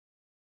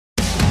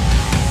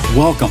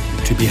Welcome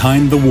to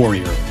Behind the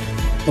Warrior,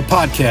 a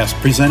podcast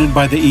presented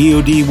by the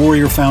EOD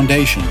Warrior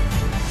Foundation.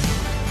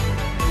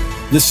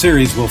 This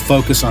series will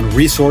focus on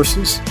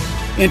resources,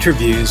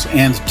 interviews,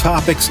 and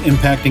topics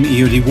impacting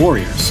EOD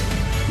warriors,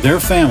 their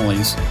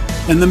families,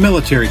 and the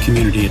military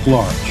community at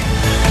large.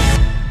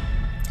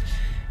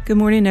 Good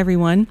morning,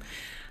 everyone.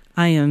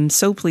 I am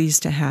so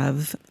pleased to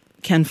have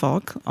Ken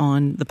Falk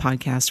on the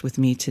podcast with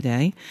me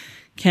today.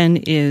 Ken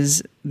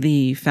is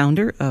the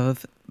founder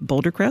of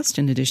Boulder Crest,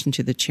 in addition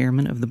to the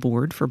chairman of the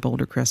board for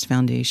Boulder Crest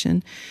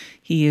Foundation.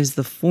 He is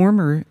the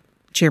former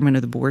chairman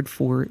of the board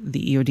for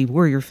the EOD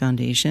Warrior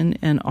Foundation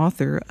and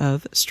author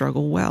of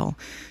Struggle Well,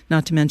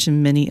 not to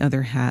mention many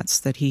other hats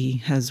that he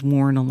has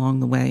worn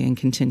along the way and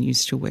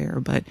continues to wear.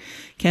 But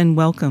Ken,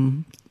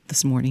 welcome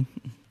this morning.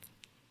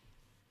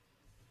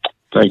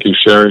 Thank you,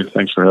 Sherry.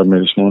 Thanks for having me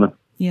this morning.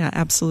 Yeah,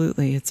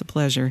 absolutely. It's a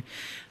pleasure.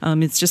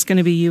 It's just going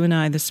to be you and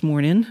I this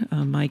morning.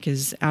 Mike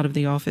is out of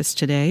the office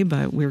today,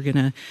 but we're going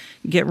to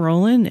get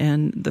rolling.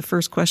 And the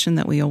first question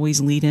that we always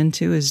lead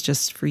into is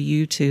just for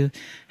you to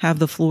have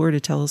the floor to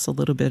tell us a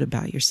little bit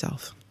about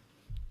yourself.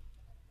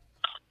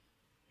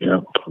 Yeah,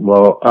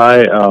 well,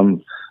 I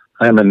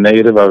am a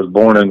native. I was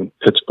born in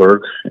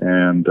Pittsburgh,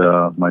 and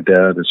my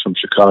dad is from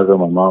Chicago.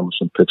 My mom was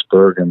from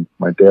Pittsburgh, and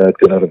my dad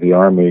got out of the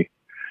Army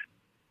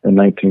in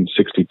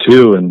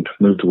 1962 and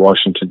moved to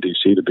Washington,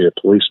 D.C. to be a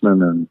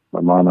policeman, and my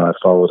mom and I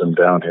followed him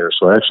down here.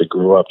 So I actually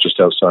grew up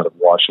just outside of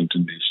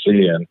Washington, D.C.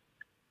 in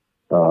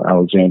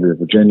Alexandria,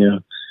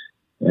 Virginia,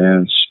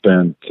 and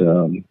spent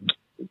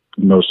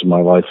most of my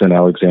life in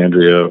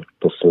Alexandria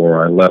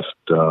before I left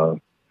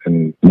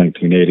in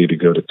 1980 to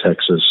go to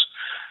Texas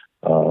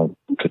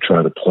to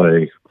try to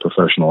play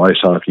professional ice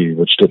hockey,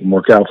 which didn't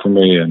work out for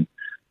me, and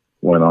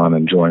went on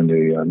and joined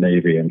the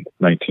Navy in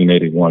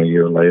 1981, a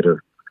year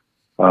later.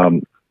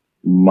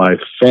 My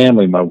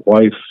family, my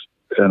wife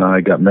and I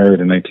got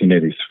married in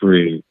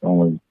 1983,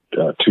 only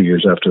 2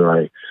 years after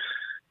I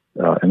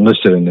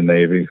enlisted in the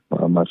Navy.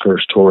 My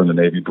first tour in the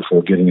Navy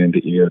before getting into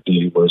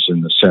EOD was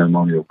in the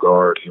Ceremonial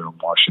Guard here in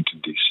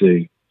Washington,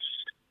 D.C.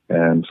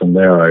 And from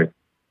there,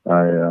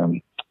 I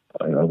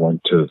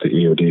went to the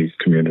EOD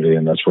community,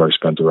 and that's where I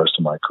spent the rest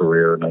of my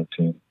career,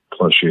 19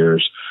 plus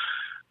years.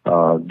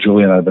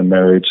 Julie and I have been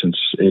married since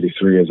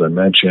 83, as I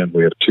mentioned.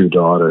 We have two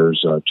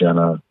daughters,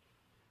 Jenna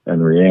and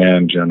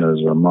Rianne. Jenna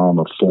is a mom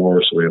of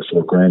four, so we have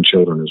 4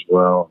 grandchildren as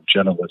well.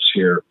 Jenna lives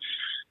here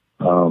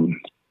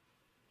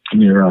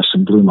near us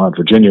in Bluemont,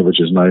 Virginia,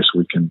 which is nice.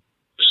 We can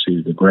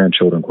see the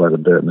grandchildren quite a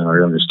bit, and our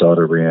youngest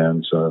daughter,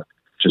 Rianne's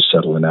just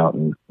settling out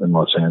in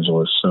Los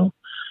Angeles. So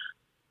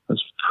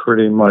that's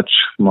pretty much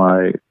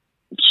my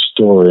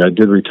story. I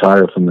did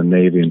retire from the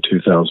Navy in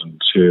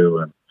 2002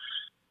 and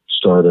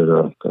started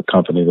a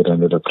company that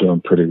ended up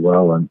doing pretty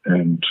well,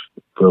 and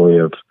really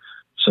have,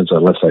 since I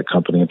left that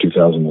company in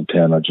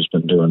 2010, I've just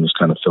been doing this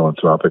kind of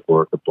philanthropic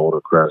work at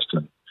Boulder Crest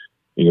and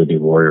EOD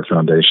Warrior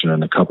Foundation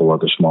and a couple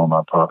other small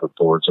nonprofit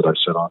boards that I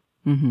sit on.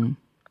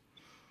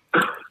 Mm-hmm.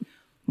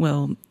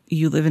 Well,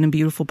 you live in a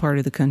beautiful part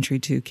of the country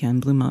too,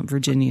 Ken. Bluemont,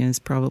 Virginia is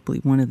probably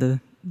one of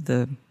the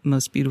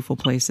most beautiful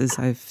places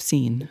I've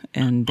seen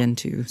and been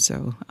to.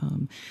 So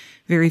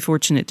very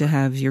fortunate to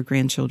have your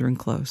grandchildren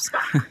close.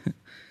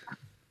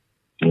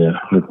 Yeah.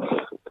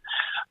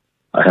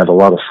 I have a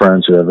lot of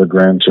friends who have their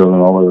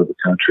grandchildren all over the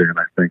country, and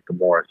I think the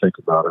more I think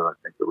about it, I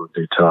think it would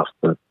be tough.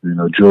 But,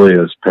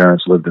 Julia's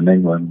parents lived in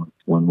England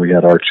when we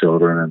had our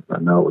children, and I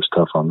know it was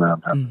tough on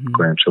them having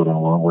grandchildren a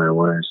long way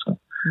away. So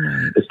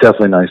right. It's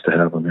definitely nice to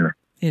have them here.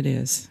 It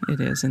is,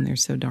 and they're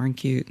so darn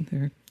cute.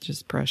 They're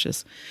just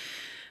precious.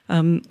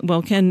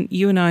 Well, Ken,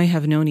 you and I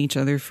have known each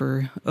other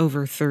for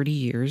over 30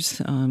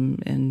 years,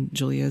 and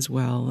Julia as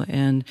well,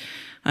 and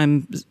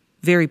I'm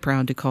very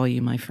proud to call you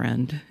my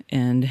friend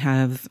and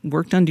have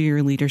worked under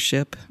your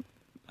leadership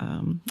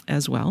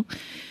as well.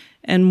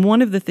 And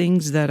one of the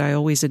things that I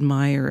always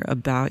admire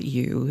about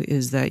you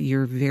is that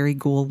you're very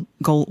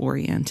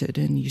goal-oriented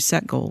and you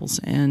set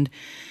goals. And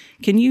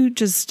can you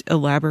just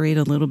elaborate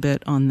a little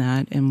bit on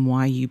that and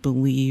why you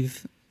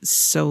believe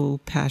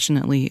so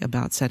passionately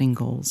about setting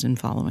goals and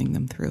following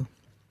them through?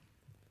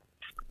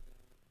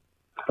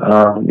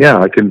 Yeah,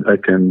 I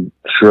can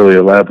surely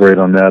elaborate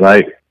on that.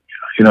 I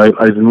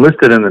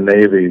enlisted in the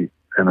Navy,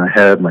 and I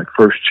had my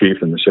first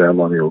chief in the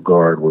Ceremonial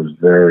Guard was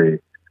very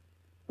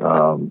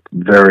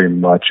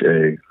much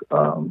a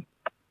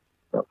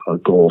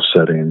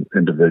goal-setting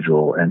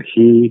individual, and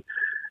he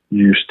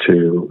used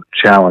to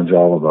challenge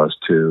all of us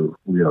to,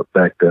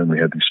 back then we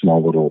had these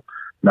small little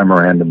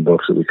memorandum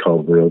books that we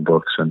called real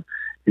books, and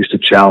he used to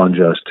challenge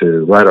us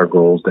to write our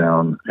goals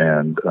down,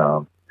 and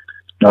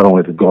not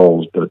only the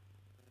goals, but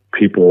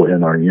people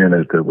in our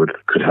unit that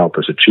could help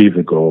us achieve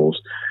the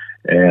goals.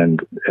 And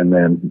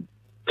then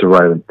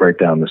to break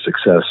down the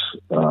success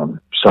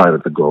side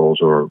of the goals,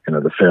 or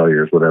the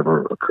failures,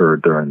 whatever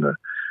occurred during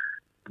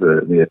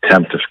the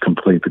attempt to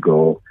complete the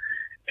goal.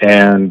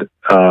 And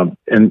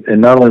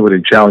not only would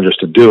he challenge us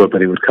to do it,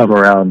 but he would come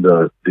around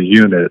the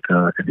unit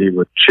and he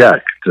would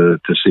check to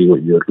see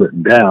what you had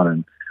written down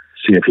and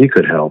see if he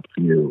could help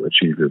you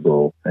achieve your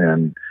goal.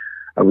 And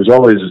I was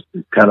always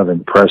kind of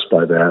impressed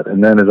by that.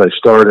 And then as I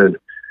started,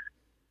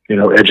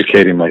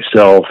 educating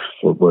myself,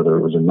 whether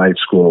it was in night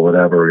school or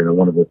whatever,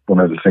 one of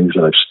the things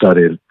that I've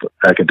studied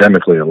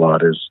academically a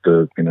lot is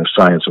the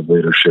science of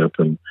leadership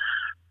and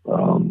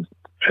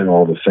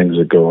all the things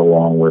that go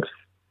along with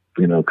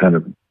kind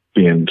of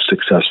being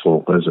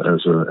successful as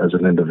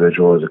an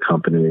individual, as a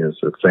company, as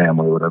a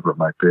family, whatever it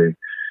might be.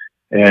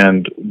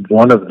 And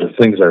one of the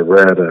things I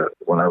read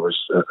when I was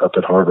up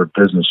at Harvard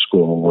Business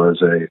School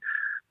was a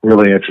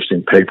really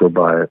interesting paper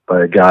by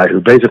a guy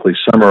who basically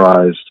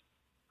summarized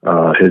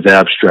his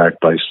abstract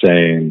by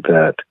saying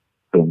that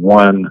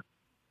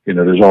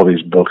there's all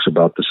these books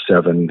about the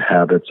 7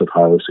 habits of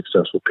highly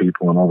successful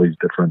people and all these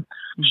different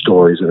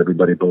stories that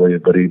everybody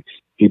believed, but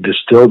he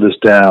distilled this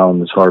down,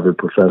 this Harvard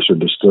professor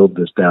distilled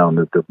this down,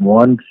 that the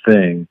one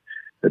thing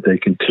that they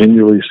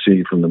continually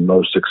see from the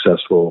most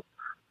successful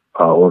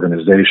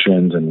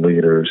organizations and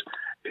leaders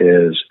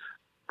is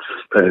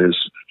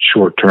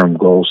short-term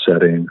goal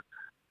setting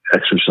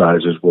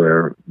exercises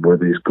where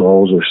these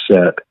goals are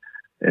set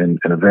in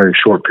a very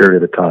short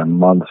period of time,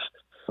 months,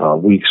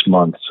 weeks,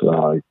 months,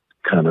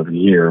 kind of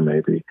year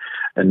maybe,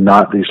 and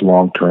not these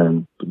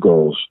long-term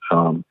goals.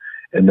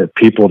 And that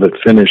people that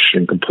finish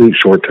and complete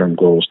short-term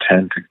goals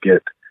tend to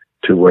get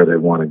to where they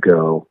want to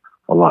go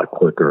a lot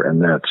quicker.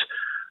 And that's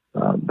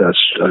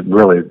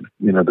really,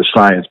 the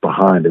science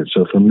behind it.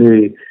 So for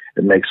me,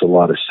 it makes a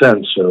lot of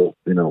sense. So,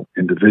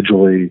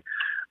 individually,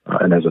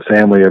 and as a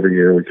family every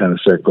year, we kind of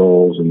set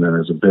goals. And then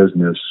as a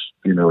business,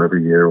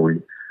 every year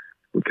we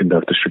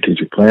conduct a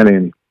strategic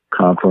planning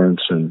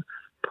conference. And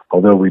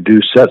although we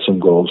do set some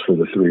goals for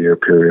the 3-year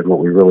period, what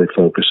we really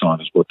focus on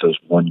is what those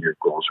 1-year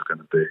goals are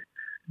going to be.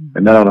 Mm-hmm.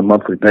 And then on a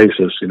monthly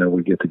basis,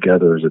 we get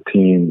together as a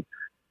team,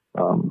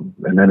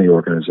 in any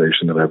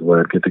organization that I've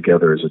led, get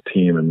together as a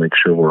team and make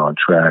sure we're on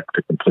track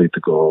to complete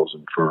the goals.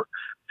 And for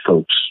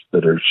folks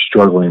that are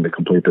struggling to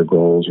complete their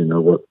goals,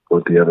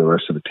 what the other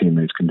rest of the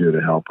teammates can do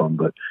to help them.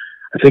 But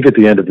I think at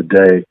the end of the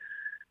day,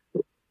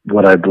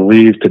 what I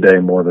believe today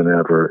more than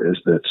ever is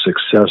that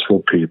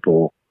successful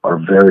people are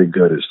very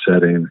good at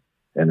setting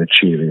and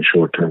achieving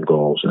short-term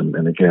goals.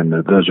 And again,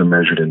 those are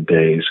measured in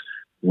days,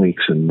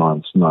 weeks, and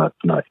months, not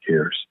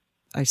years.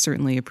 I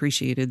certainly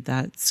appreciated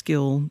that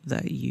skill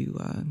that you,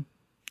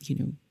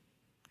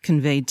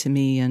 conveyed to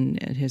me, and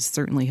it has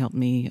certainly helped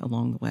me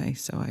along the way.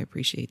 So I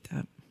appreciate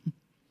that.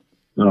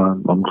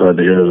 I'm glad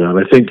to hear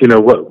that. I think,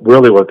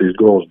 what these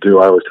goals do,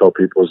 I always tell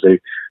people, is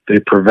they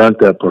prevent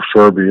that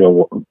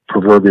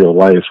proverbial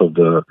life of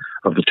the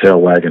tail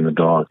wagging the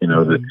dog,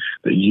 that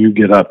you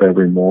get up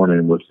every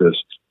morning with this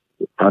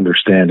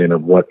understanding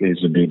of what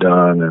needs to be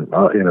done. And,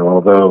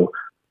 although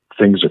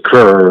things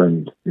occur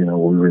and,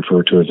 what we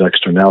refer to as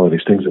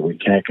externalities, things that we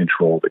can't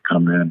control that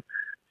come in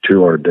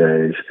to our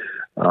days,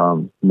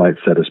 might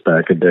set us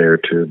back a day or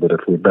two. But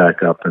if we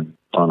back up and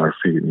on our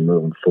feet and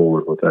moving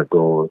forward with that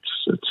goal,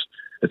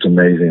 it's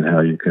amazing how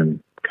you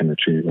can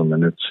achieve them.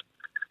 And it's,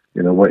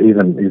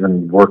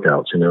 even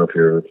workouts,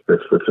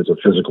 if it's a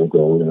physical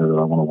goal, that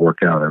I want to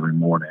work out every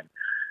morning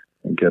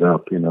and get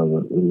up, at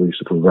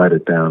least if we write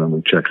it down and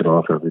we check it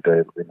off every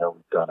day, we know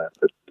we've done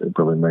it. It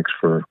really makes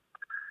for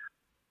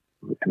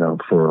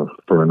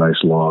a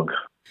nice log.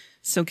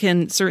 So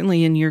Ken,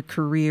 certainly in your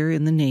career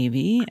in the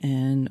Navy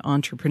and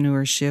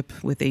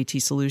entrepreneurship with AT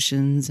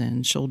Solutions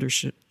and Shoulder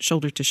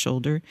to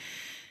Shoulder,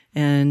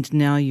 and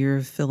now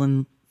your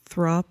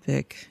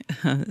philanthropic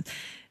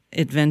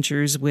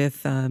adventures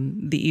with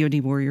the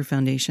EOD Warrior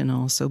Foundation,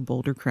 also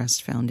Boulder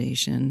Crest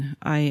Foundation,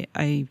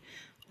 I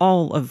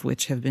all of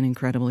which have been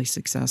incredibly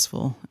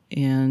successful.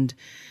 And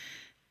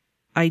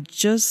I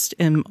just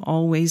am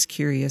always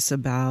curious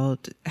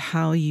about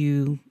how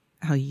you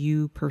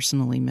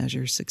personally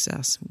measure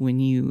success when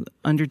you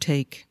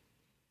undertake,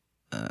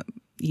 a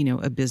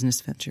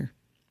business venture.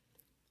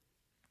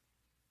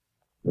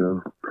 Yeah,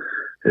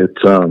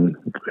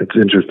 it's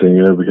interesting,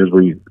 because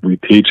we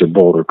teach at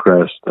Boulder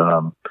Crest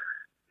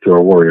through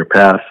our Warrior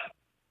Path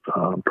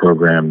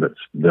program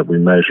that we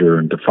measure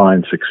and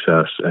define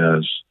success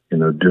as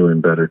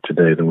doing better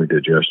today than we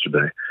did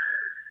yesterday.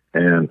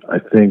 And I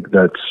think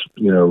that's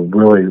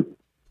really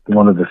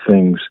one of the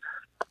things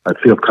I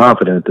feel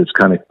confident that's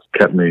kind of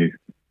kept me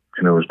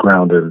as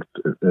grounded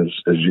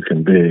as you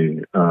can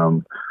be,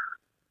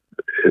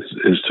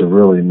 is to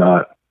really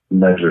not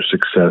measure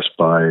success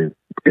by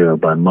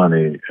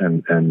money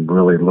and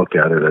really look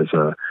at it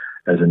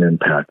as an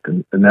impact.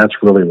 And that's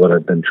really what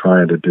I've been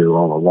trying to do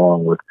all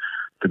along with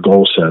the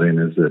goal setting,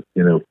 is that,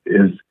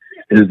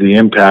 is the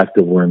impact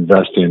that we're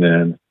investing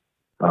in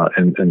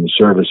and the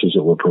services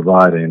that we're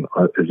providing,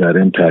 is that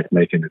impact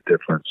making a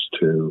difference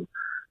to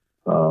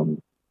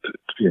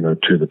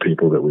the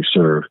people that we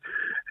serve?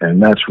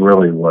 And that's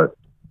really what,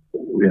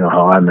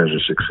 how I measure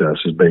success,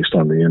 is based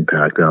on the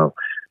impact. Now,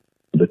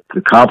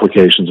 the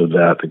complications of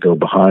that go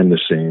behind the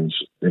scenes,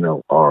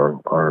 are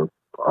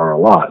a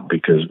lot,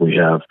 because we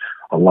have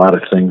a lot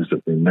of things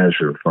that we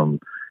measure, from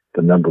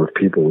the number of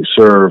people we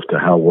serve to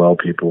how well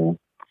people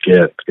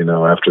get,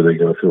 after they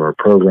go through our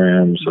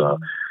programs,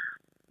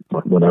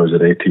 when I was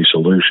at AT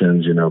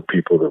Solutions,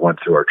 people that went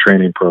through our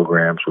training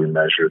programs, we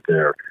measured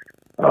their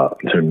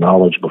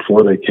knowledge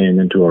before they came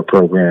into our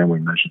program. We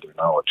measured their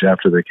knowledge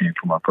after they came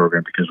from our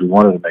program, because we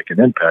wanted to make an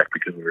impact,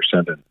 because we were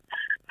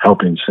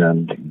helping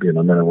send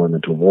men and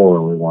women to war,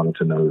 and we wanted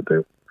to know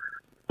that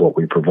what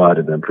we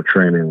provided them for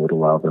training would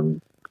allow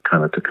them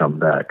kind of to come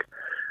back.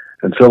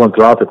 And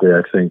philanthropically,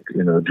 I think,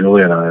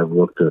 Julia and I have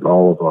looked at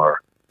all of our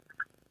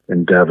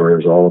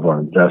endeavors, all of our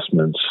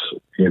investments,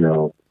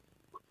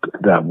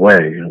 that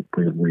way.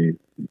 We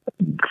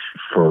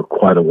for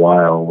quite a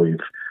while, we've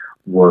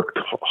worked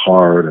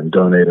hard and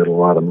donated a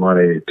lot of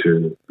money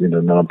to,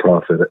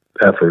 nonprofit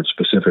efforts,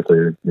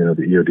 specifically, the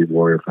EOD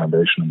Warrior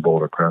Foundation and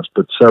Boulder Crest,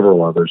 but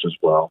several others as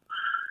well.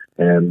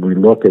 And we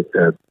look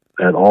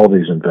at all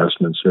these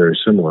investments very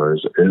similar.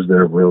 Is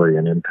there really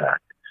an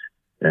impact?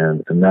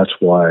 And that's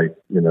why,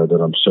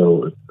 that I'm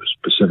so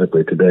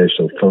specifically today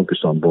so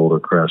focused on Boulder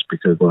Crest,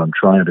 because what I'm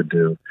trying to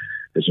do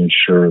is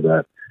ensure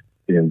that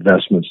the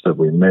investments that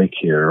we make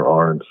here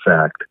are in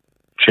fact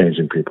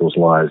changing people's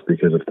lives.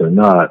 Because if they're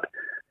not,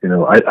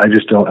 I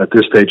just don't, at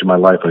this stage of my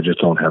life, I just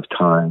don't have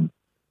time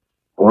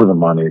or the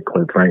money,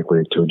 quite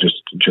frankly, to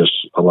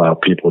just allow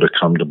people to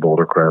come to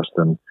Boulder Crest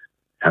and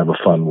have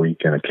a fun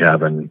week in a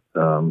cabin,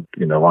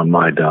 on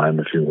my dime,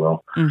 if you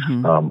will.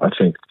 Mm-hmm. I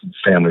think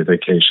family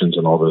vacations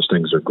and all those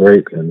things are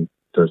great, and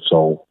that's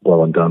all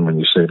well and done when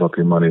you save up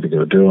your money to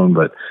go do them.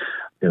 But,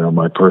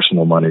 my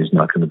personal money is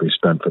not going to be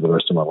spent for the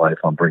rest of my life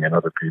on bringing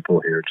other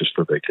people here just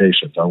for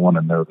vacations. I want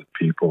to know that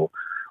people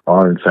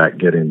are, in fact,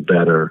 getting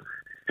better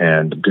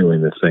and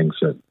doing the things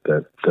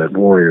that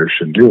warriors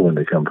should do when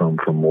they come home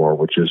from war,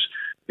 which is,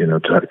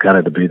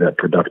 to be that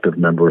productive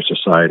member of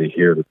society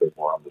here that they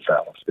were on the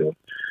battlefield.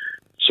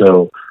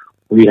 So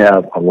we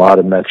have a lot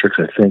of metrics.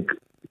 I think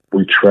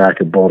we track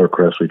at Boulder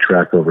Crest, we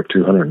track over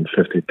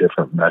 250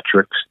 different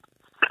metrics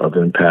of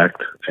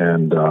impact,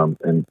 and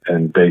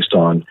based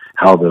on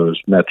how those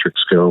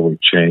metrics go, we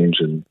change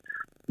and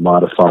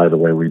modify the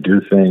way we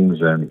do things,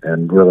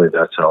 and really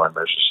that's how I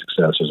measure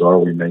success, is are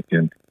we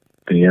making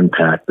the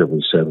impact that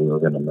we said we were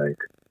going to make.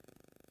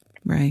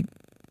 Right.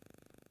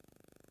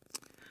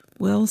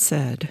 Well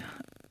said.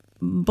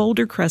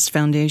 Boulder Crest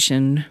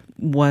Foundation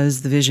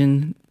was the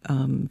vision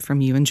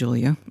from you and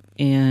Julia,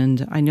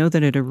 and I know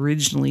that it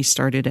originally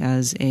started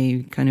as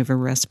a kind of a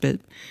respite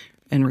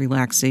and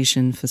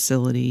relaxation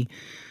facility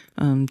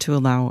to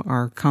allow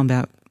our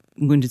combat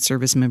wounded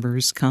service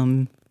members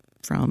come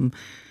from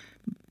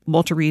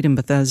Walter Reed and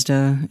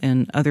Bethesda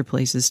and other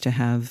places to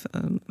have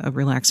a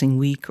relaxing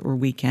week or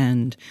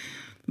weekend.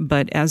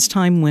 But as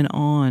time went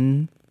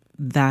on,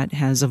 that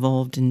has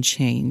evolved and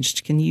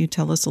changed. Can you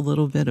tell us a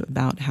little bit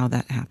about how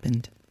that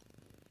happened?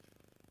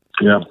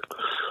 Yeah.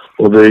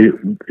 Well,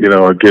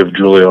 I give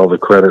Julie all the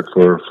credit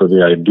for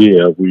the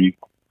idea. We,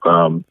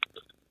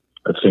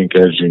 I think,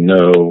 as you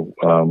know,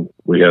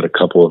 we had a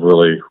couple of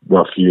really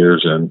rough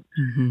years in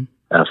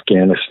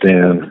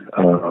Afghanistan,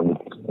 and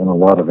a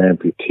lot of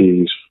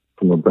amputees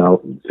from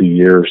about the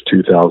years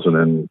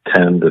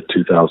 2010 to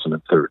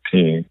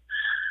 2013.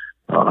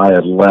 I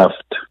had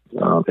left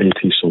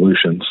AT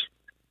Solutions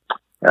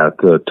at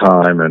the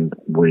time, and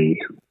we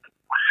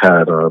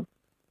had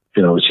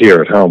was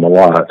here at home a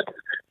lot,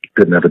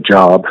 didn't have a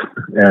job,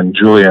 and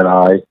Julia and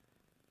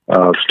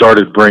I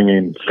started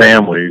bringing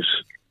families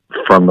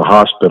from the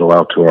hospital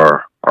out to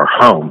our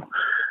home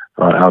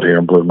out here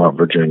in Bluemont,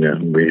 Virginia.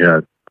 And we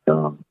had,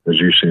 as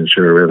you've seen,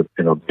 sure, we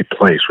had a big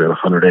place. We had a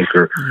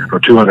 100-acre or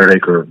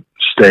 200-acre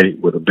estate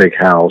with a big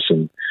house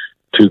and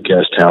 2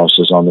 guest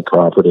houses on the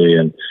property,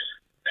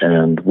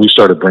 and we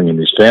started bringing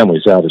these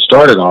families out. It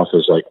started off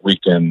as like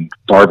weekend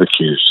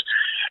barbecues,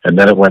 and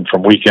then it went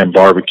from weekend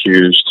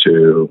barbecues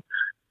to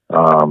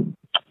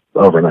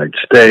overnight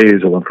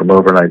stays. It went from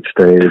overnight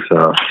stays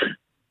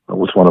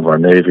with one of our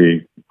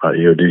Navy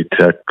EOD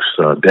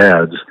techs'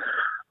 dads.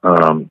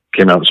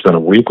 Came out and spent a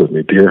week with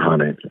me deer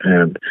hunting,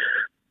 and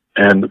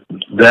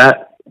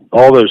that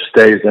all those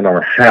stays in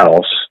our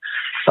house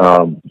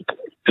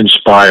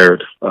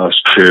inspired us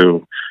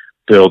to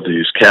build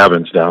these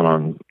cabins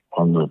down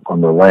on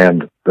the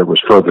land that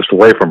was furthest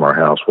away from our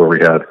house, where we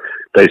had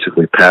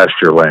basically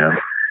pasture land.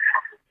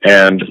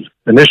 And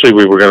initially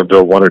we were going to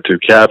build 1 or 2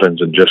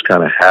 cabins and just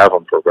kind of have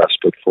them for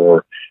respite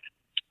for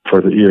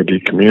the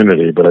EOD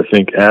community. But I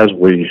think as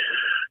we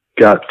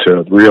got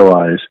to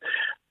realize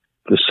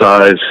the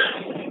size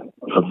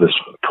of this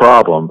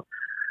problem,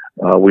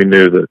 we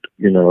knew that,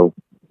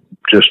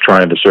 just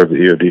trying to serve the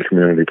EOD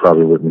community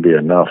probably wouldn't be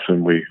enough.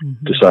 And we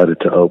decided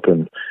to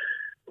open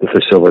the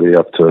facility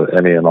up to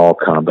any and all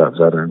combat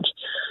veterans.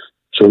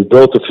 So we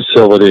built the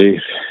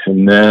facility,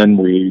 and then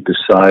we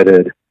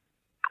decided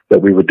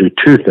that we would do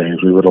 2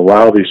 things. We would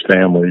allow these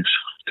families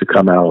to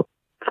come out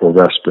for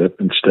respite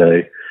and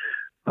stay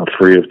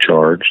free of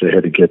charge. They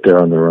had to get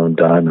there on their own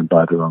dime and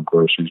buy their own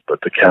groceries, but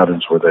the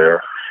cabins were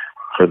there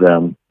for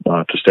them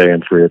to stay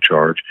in free of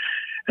charge.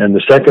 And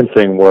the second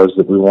thing was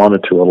that we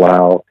wanted to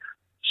allow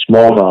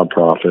small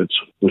nonprofits,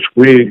 which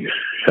we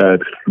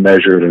had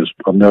measured as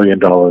 $1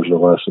 million or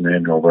less in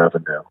annual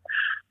revenue,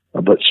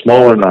 but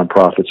smaller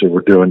nonprofits that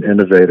were doing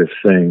innovative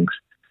things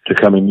to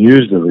come and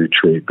use the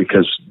retreat,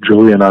 because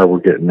Julie and I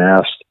were getting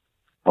asked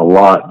a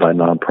lot by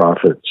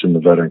nonprofits in the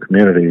veteran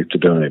community to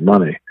donate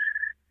money.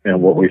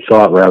 And what we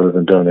thought, rather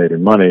than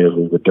donating money, is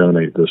we would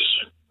donate this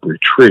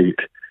retreat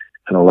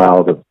and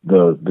allow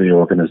the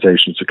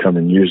organizations to come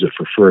and use it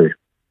for free.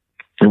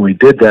 And we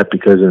did that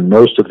because in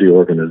most of the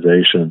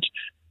organizations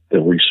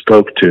that we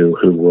spoke to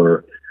who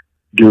were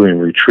doing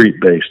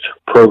retreat-based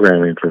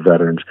programming for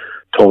veterans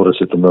told us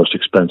that the most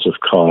expensive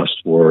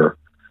costs were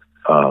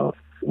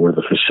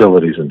the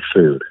facilities and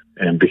food.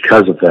 And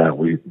because of that,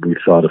 we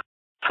thought if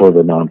for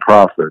the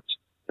nonprofits,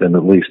 then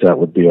at least that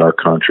would be our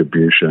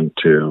contribution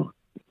to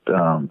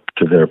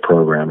their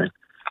programming.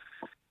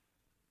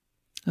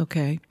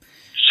 Okay.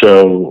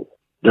 So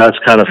that's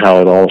kind of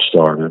how it all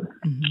started.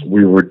 Mm-hmm.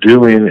 We were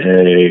doing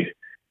a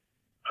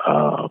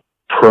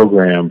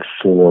program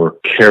for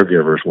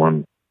caregivers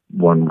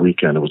one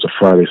weekend. It was a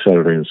Friday,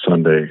 Saturday, and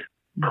Sunday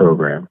mm-hmm.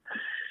 program.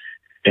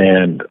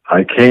 And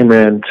I came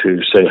in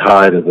to say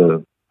hi to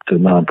the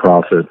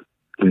nonprofit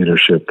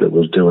leadership that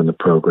was doing the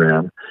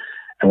program.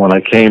 And when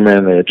I came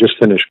in, they had just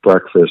finished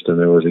breakfast, and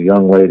there was a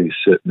young lady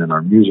sitting in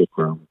our music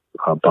room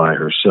by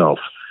herself.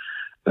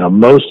 Now,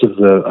 most of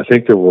I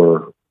think there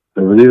were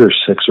either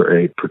 6 or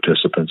 8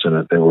 participants in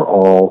it. They were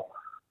all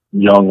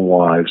young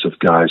wives of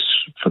guys,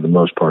 for the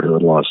most part, who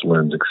had lost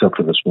limbs, except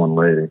for this one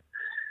lady.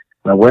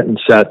 And I went and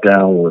sat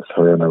down with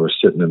her, and I was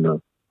sitting in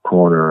the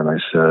corner, and I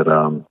said,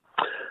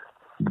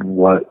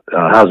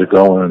 how's it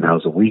going?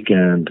 How's the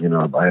weekend? You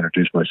know, I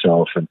introduced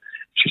myself, and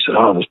she said,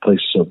 oh, this place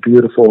is so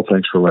beautiful.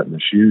 Thanks for letting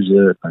us use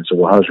it. I said,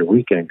 well, how's your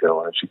weekend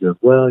going? And she goes,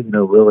 well,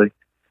 really,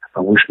 I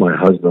wish my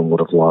husband would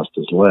have lost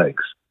his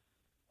legs.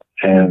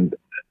 And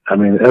I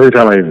mean, every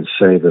time I even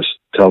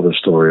tell this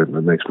story, it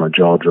makes my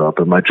jaw drop.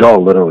 And my jaw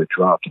literally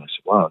dropped. And I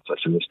said, wow. I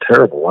said, it's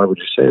terrible. Why would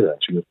you say that?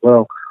 She goes,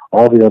 well,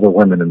 all the other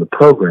women in the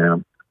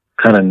program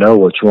kind of know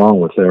what's wrong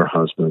with their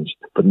husbands,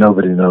 but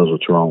nobody knows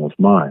what's wrong with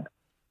mine.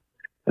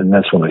 And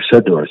that's when I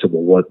said to her, I said,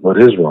 well,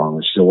 what is wrong?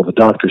 And she said, well, the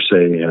doctors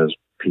say he has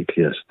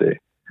PTSD.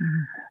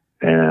 Mm-hmm.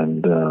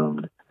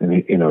 And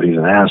he, he's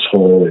an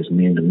asshole. He's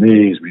mean to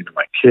me. He's mean to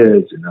my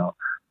kids.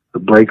 The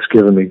break's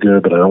giving me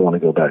good, but I don't want to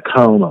go back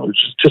home. It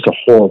was just a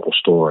horrible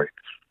story.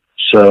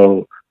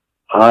 So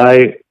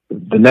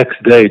the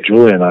next day,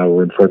 Julie and I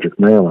were in Frederick,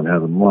 Maryland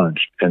having lunch,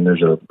 and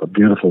there's a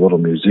beautiful little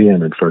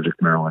museum in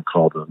Frederick, Maryland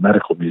called the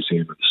Medical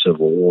Museum of the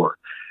Civil War.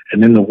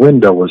 And in the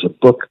window was a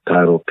book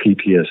titled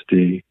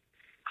PTSD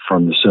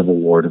from the Civil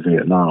War to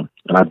Vietnam.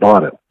 And I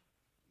bought it.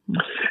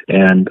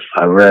 And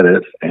I read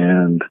it,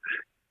 and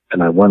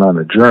I went on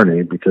a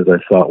journey because I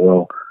thought,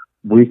 well,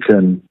 we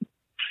should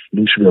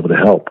be able to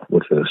help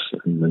with this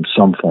in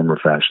some form or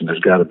fashion. There's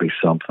got to be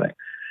something.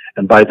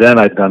 And by then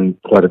I'd done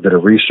quite a bit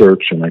of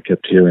research, and I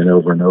kept hearing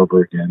over and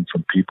over again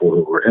from people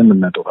who were in the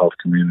mental health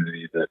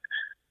community that,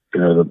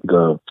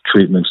 the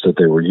treatments that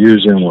they were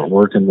using weren't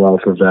working well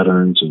for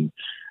veterans. And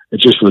it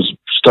just was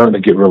starting to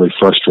get really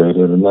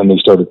frustrated. And then they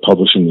started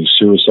publishing these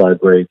suicide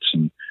rates.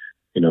 And,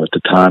 at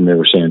the time they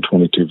were saying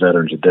 22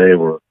 veterans a day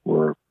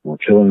were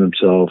killing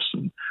themselves.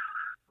 And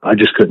I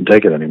just couldn't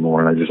take it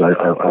anymore. And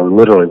I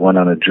literally went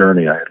on a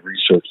journey. I had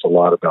researched a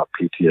lot about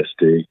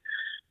PTSD.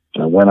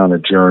 And I went on a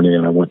journey,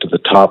 and I went to the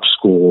top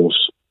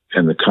schools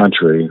in the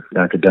country,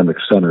 academic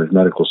centers,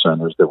 medical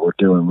centers that were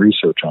doing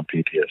research on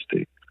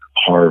PTSD.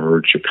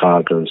 Harvard,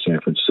 Chicago,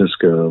 San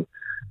Francisco,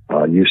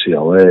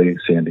 UCLA,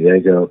 San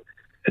Diego.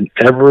 And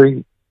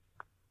every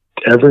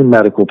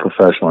medical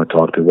professional I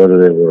talked to,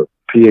 whether they were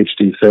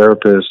PhD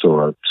therapists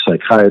or a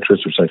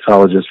psychiatrist or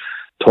psychologist,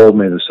 told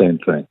me the same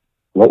thing.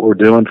 What we're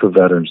doing for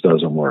veterans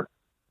doesn't work.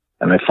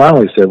 And I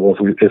finally said, well,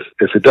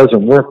 if it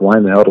doesn't work, why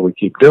in the hell do we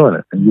keep doing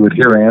it? And you would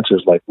hear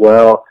answers like,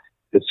 well,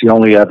 it's the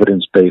only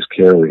evidence-based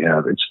care we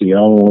have. It's the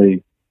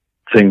only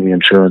thing the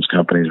insurance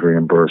companies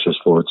reimburse us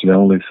for. It's the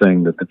only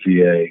thing that the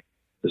VA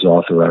is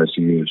authorized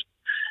to use.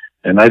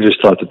 And I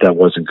just thought that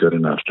wasn't good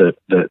enough, that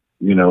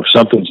if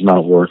something's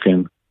not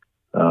working,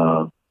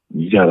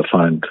 you got to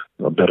find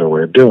a better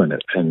way of doing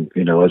it. And,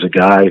 as a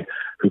guy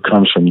who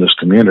comes from this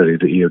community,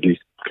 the EOD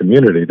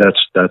community,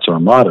 that's our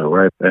motto,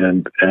 right?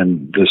 And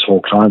this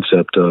whole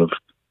concept of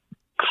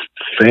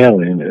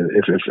failing,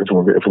 if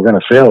we're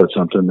going to fail at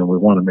something, then we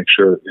want to make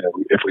sure,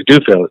 if we do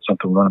fail at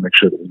something, we want to make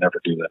sure that we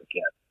never do that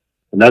again.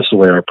 And that's the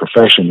way our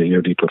profession, the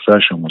EOD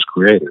profession, was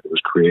created. It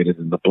was created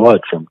in the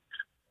blood from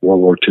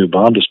World War II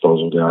bomb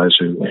disposal guys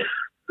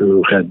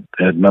who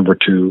had number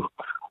 2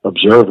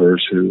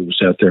 observers who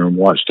sat there and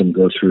watched them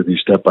go through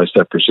these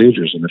step-by-step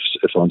procedures. And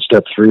if on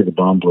step 3 the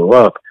bomb blew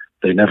up,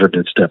 they never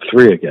did step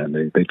 3 again.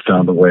 They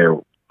found a way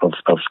of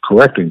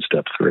correcting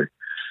step 3.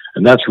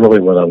 And that's really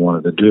what I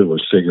wanted to do,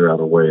 was figure out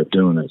a way of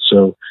doing it.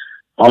 So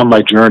on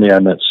my journey, I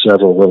met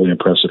several really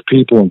impressive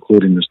people,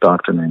 including this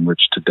doctor named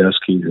Rich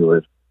Tedeschi, who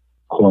had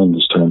coined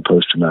this term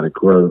post-traumatic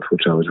growth,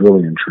 which I was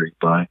really intrigued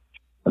by.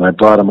 And I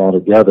brought them all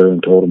together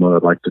and told them what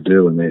I'd like to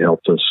do, and they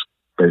helped us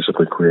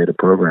basically create a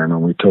program.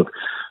 And we took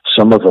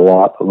some of the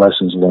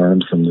lessons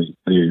learned from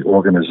the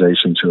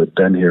organizations who had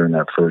been here in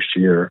that first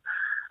year,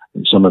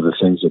 and some of the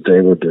things that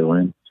they were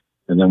doing,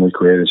 And then we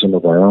created some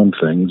of our own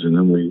things, and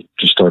then we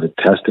just started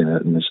testing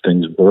it. And as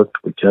things worked,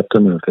 we kept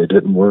them. And if they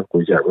didn't work,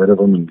 we got rid of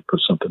them and put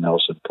something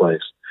else in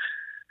place.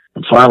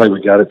 And finally,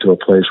 we got it to a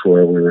place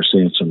where we were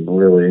seeing some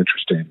really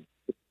interesting,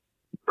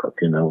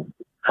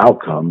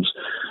 outcomes,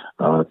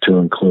 to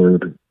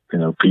include,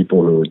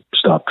 people who had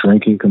stopped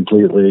drinking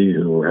completely,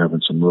 who were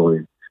having some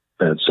really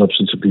bad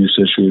substance abuse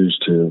issues,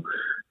 to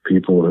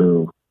people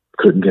who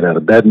couldn't get out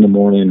of bed in the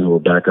morning, who were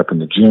back up in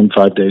the gym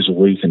 5 days a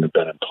week and had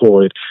been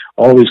employed.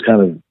 All these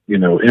kind of,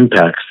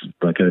 impacts,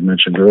 like I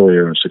mentioned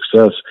earlier,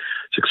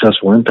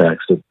 successful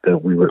impacts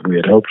that we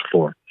had hoped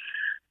for.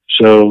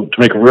 So to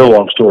make a real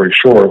long story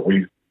short,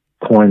 we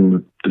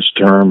coined this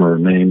term or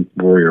name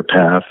Warrior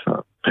Path.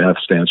 PATH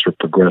stands for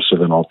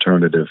Progressive and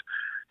Alternative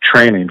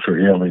Training for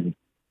Healing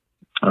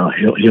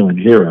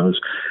Heroes.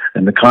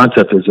 And the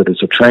concept is that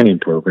it's a training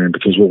program,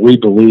 because what we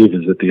believe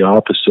is that the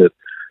opposite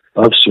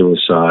of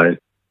suicide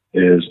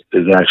is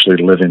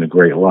actually living a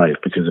great life,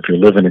 because if you're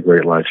living a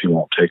great life, you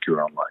won't take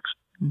your own life.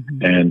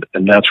 Mm-hmm.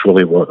 And that's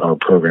really what our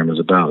program is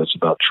about. It's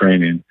about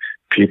training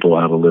people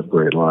how to live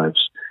great lives.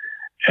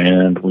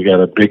 And we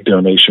got a big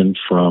donation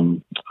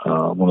from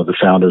one of the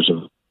founders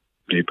of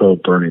Depot,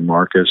 Bernie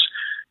Marcus,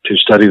 to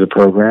study the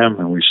program.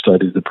 And we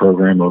studied the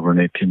program over an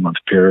 18-month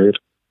period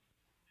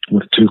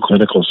with 2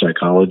 clinical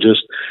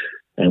psychologists.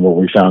 And what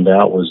we found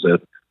out was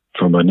that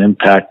from an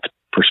impact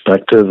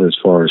perspective, as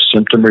far as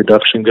symptom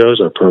reduction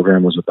goes, our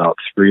program was about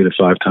 3 to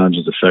 5 times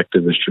as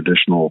effective as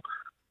traditional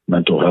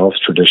mental health,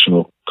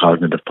 traditional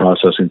cognitive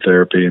processing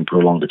therapy, and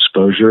prolonged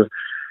exposure.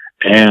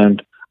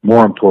 And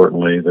more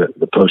importantly,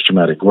 the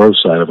post-traumatic growth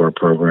side of our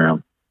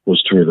program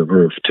was through the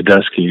roof.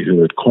 Tedeschi,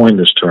 who had coined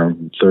this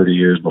term 30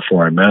 years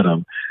before I met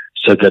him,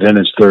 said that in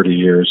his 30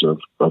 years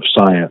of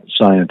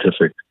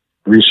scientific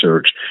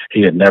research,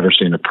 he had never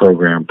seen a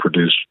program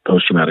produce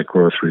post-traumatic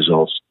growth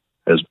results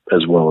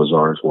as well as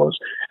ours was.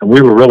 And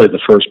we were really the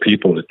first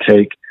people to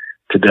take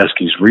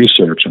Tedeschi's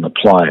research and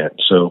apply it.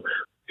 So,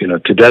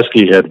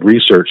 Tedeschi had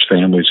researched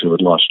families who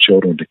had lost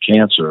children to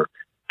cancer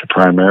to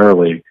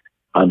primarily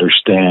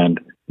understand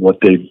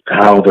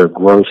how their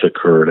growth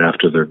occurred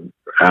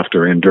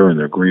after and during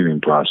their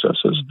grieving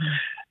processes.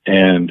 Mm-hmm.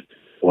 And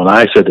when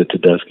I said to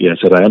Tedeschi, I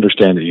said, I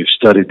understand that you've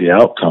studied the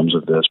outcomes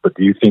of this, but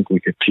do you think we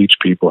could teach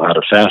people how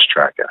to fast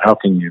track it? How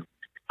can you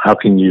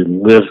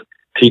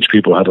teach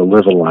people how to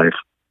live a life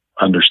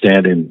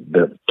understanding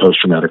that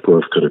post-traumatic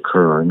growth could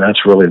occur? And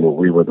that's really what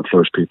we were the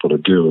first people to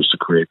do, is to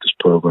create this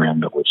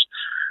program that was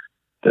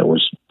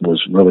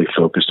really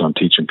focused on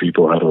teaching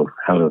people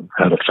how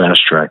to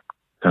fast track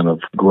kind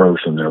of growth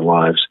in their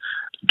lives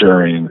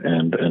during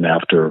and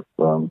after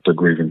the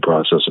grieving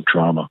process of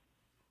trauma.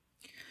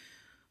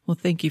 Well,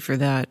 thank you for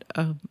that.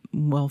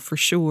 Well, for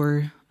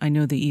sure, I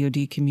know the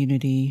EOD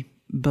community,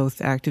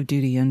 both active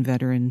duty and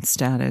veteran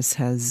status,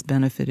 has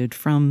benefited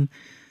from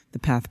the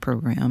PATH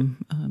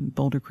program.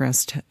 Boulder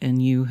Crest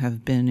and you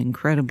have been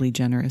incredibly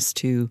generous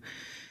to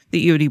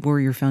the EOD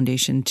Warrior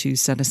Foundation to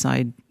set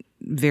aside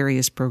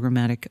various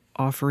programmatic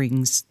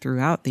offerings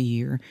throughout the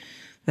year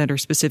that are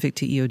specific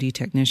to EOD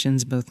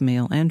technicians, both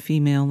male and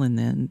female, and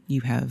then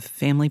you have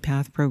family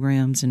PATH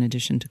programs in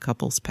addition to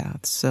couples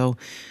PATHs. So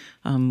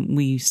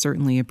we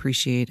certainly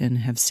appreciate and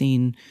have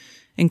seen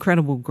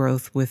incredible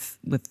growth with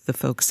the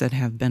folks that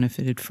have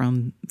benefited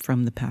from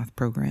the PATH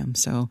program.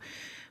 So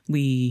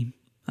we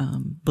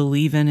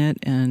believe in it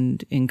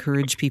and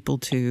encourage people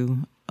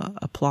to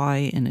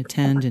apply and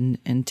attend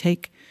and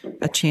take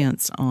a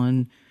chance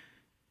on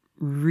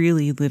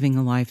really living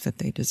a life that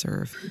they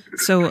deserve.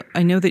 So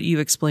I know that you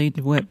explained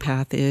what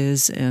PATH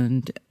is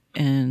and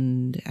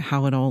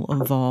how it all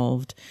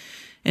evolved.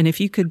 And if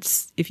you could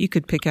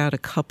pick out a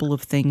couple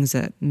of things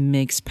that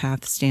makes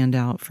PATH stand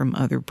out from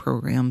other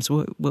programs,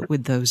 what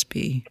would those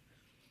be?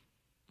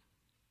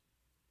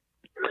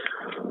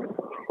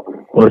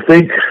 Well, I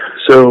think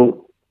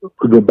so.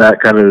 We'll go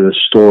back kind of to the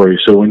story.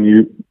 So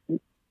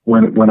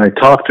when I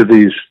talked to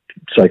these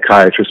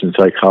psychiatrists and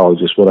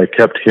psychologists, what I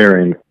kept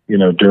hearing,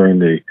 during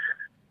the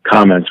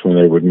comments when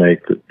they would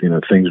make that,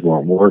 things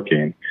weren't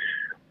working,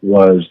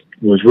 was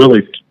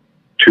really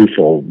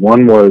twofold.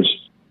 One was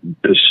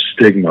the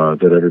stigma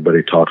that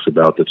everybody talks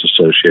about that's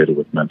associated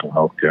with mental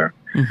health care.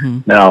 Mm-hmm.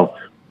 Now,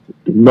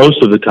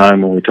 most of the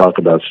time when we talk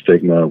about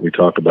stigma, we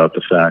talk about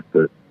the fact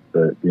that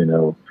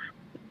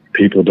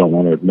people don't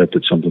want to admit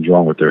that something's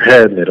wrong with their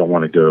head, and they don't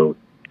want to go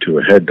to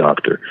a head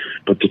doctor.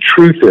 But the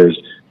truth is,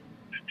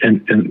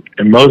 in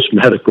most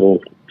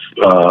medical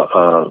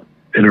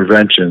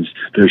interventions,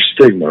 there's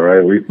stigma,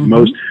 right?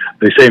 Mm-hmm.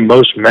 They say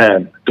most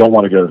men don't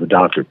want to go to the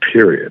doctor,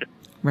 period.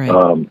 Right.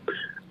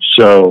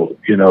 So,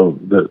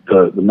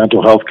 the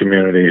mental health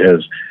community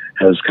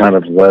has kind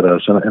of led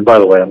us, and by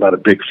the way, I'm not a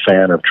big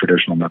fan of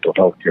traditional mental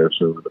health care,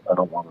 so I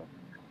don't want to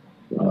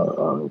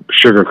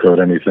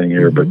sugarcoat anything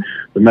here, mm-hmm.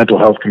 but the mental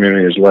health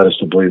community has led us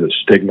to believe that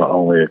stigma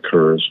only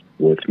occurs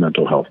with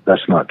mental health.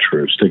 That's not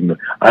true. Stigma,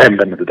 I haven't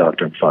been to the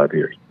doctor in 5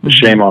 years. Mm-hmm.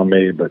 Shame on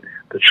me, but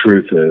the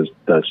truth is,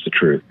 that's the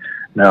truth.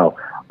 Now,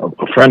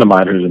 a friend of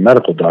mine who's a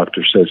medical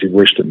doctor says he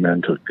wished that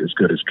men took as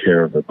good as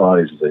care of their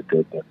bodies as they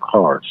did their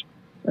cars.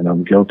 And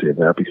I'm guilty of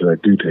that because I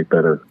do take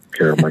better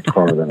care of my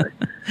car than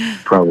I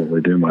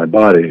probably do my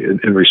body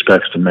in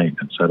respects to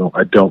maintenance. I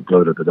don't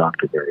go to the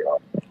doctor very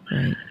often.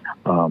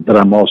 Right. But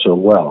I'm also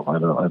well.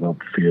 I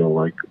don't feel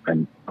like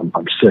I'm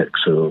sick.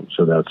 So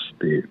that's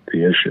the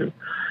issue.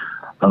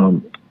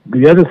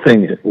 The other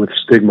thing with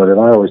stigma that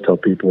I always tell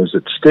people is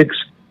that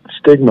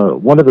stigma,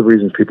 one of the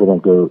reasons people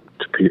don't go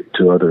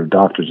to other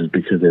doctors is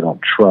because they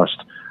don't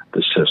trust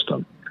the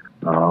system.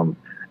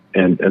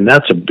 And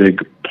that's a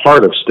big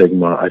part of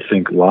stigma, I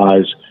think,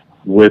 lies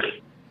with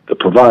the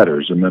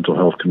providers, the mental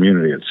health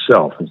community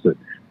itself, is that,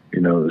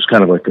 there's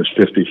kind of like this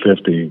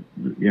 50-50,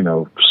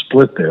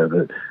 split there,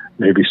 that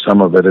maybe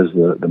some of it is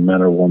the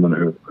men or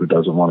woman who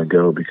doesn't want to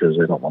go because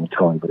they don't want to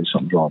tell anybody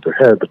something's wrong with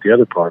their head. But the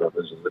other part of it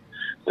is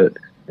that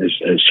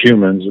as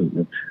humans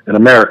and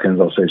Americans,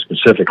 I'll say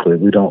specifically,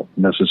 we don't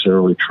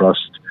necessarily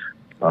trust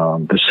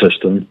the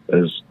system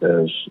as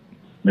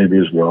maybe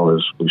as well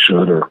as we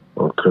should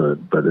or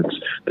could. But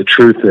the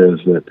truth is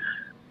that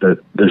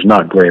there's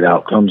not great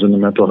outcomes in the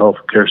mental health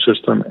care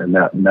system, and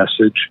that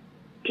message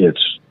gets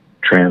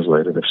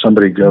translated. If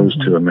somebody goes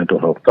to a mental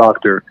health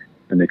doctor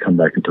and they come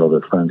back and tell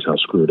their friends how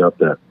screwed up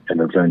that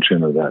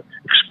intervention or that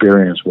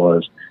experience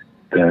was,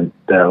 then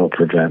that'll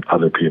prevent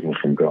other people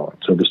from going.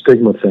 So the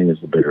stigma thing is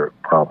the bigger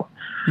problem.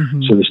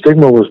 Mm-hmm. So the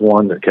stigma was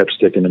one that kept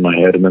sticking in my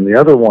head. And then the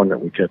other one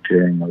that we kept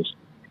hearing was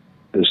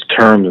this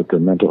term that the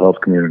mental health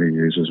community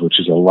uses, which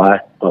is a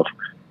lack of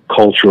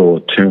cultural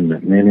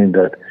attunement, meaning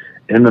that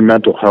in the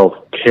mental health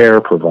care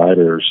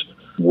providers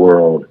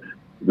world,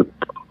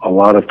 a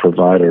lot of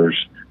providers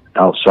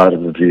outside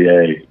of the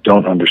VA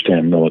don't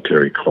understand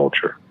military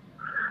culture.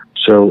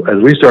 So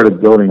as we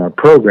started building our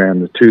program,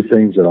 the two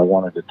things that I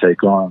wanted to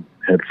take on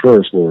head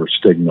first were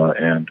stigma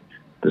and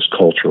this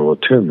cultural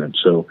attunement.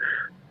 So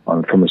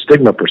from a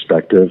stigma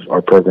perspective,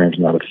 our program's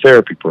not a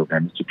therapy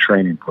program, it's a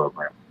training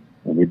program.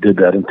 And we did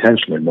that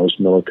intentionally. Most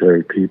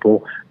military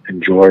people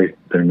enjoy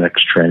their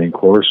next training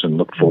course and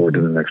look forward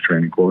to the next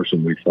training course,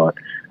 and we thought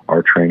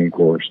our training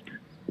course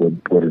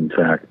would in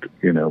fact,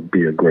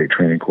 be a great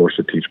training course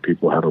to teach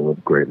people how to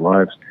live great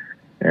lives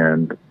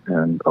and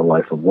a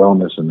life of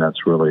wellness, and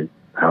that's really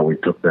how we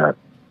took that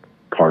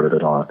part of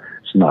it on.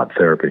 It's not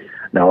therapy.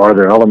 Now, are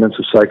there elements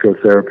of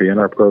psychotherapy in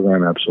our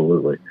program?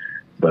 Absolutely.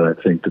 But I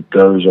think that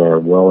those are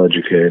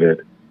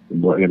well-educated,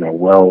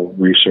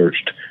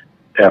 well-researched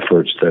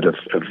efforts that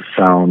have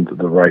found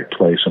the right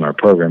place in our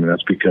program. And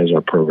that's because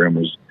our program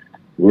was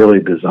really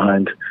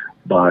designed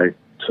by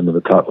some of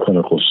the top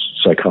clinical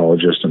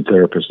psychologists and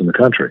therapists in the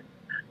country.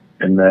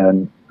 And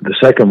then the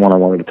second one I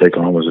wanted to take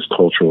on was this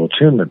cultural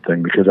attunement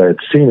thing, because I had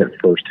seen it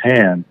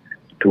firsthand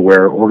to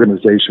where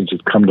organizations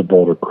had come to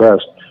Boulder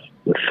Crest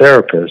with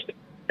therapists,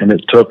 and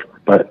it took,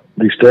 but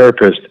these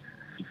therapists,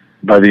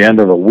 by the end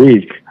of a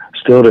week,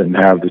 still didn't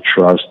have the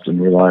trust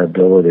and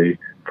reliability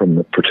from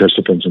the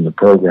participants in the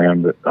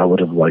program that I would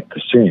have liked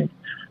to see.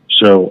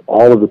 So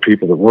all of the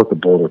people that work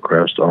at Boulder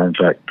Crest are, in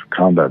fact,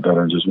 combat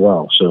veterans as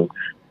well. So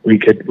we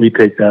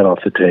take that off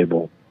the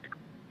table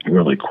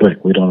really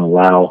quick. We don't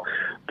allow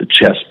the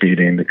chest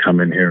beating to come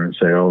in here and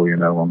say, oh,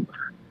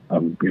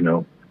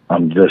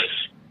 I'm this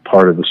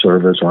part of the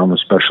service, or I'm a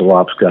special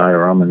ops guy,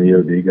 or I'm an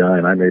EOD guy,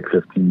 and I made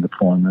 15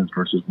 deployments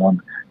versus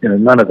one.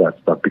 None of that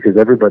stuff, because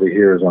everybody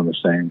here is on the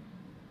same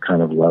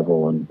kind of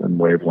level and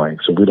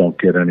wavelength. So we don't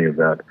get any of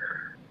that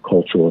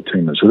cultural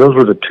attunement. So those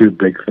were the two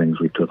big things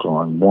we took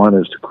on. One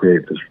is to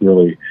create this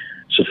really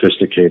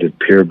sophisticated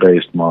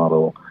peer-based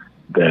model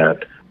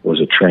that was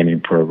a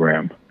training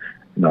program,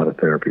 not a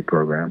therapy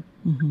program.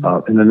 Mm-hmm.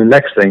 And then the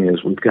next thing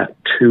is we've got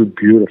two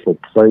beautiful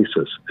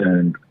places,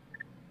 and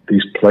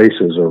these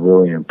places are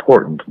really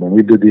important. When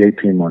we did the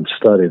 18-month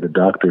study, the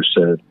doctor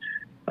said,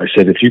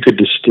 if you could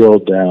distill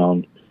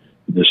down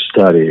the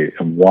study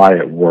and why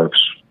it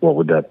works, what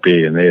would that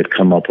be? And they had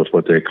come up with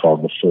what they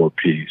called the 4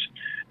 Ps.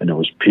 And it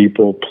was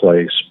people,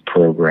 place,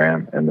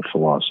 program, and the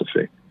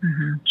philosophy.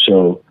 Mm-hmm.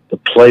 So the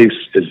place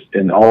is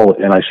and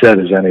I said,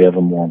 is any of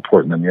them more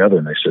important than the other?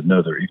 And they said,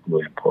 no, they're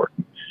equally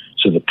important.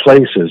 So the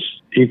place is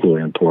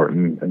equally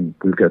important, and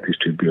we've got these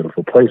two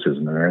beautiful places,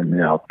 and they're in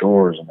the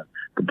outdoors, and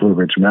the Blue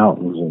Ridge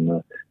Mountains, and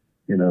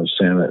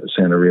the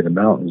Santa Rita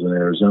Mountains in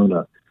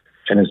Arizona.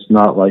 And it's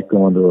not like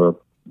going to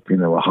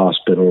a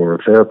hospital or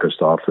a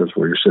therapist office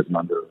where you're sitting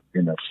under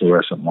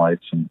fluorescent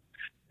lights, and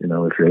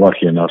if you're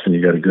lucky enough and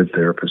you got a good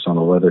therapist on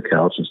a leather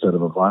couch instead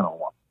of a vinyl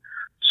one.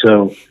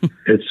 So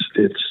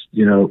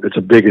it's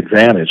a big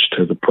advantage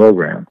to the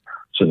program.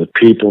 So the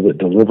people that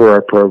deliver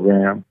our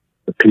program,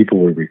 the people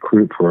we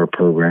recruit for our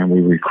program,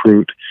 we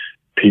recruit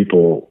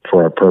people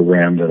for our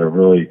program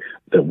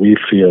that we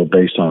feel,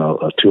 based on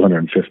a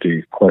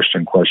 250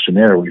 question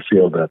questionnaire, we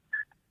feel that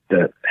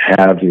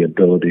have the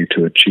ability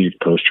to achieve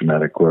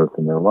post-traumatic growth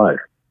in their life.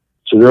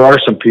 So there are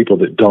some people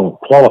that don't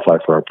qualify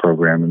for our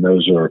program, and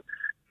those are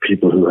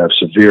people who have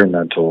severe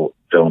mental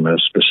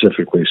illness,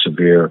 specifically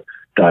severe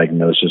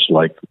diagnosis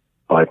like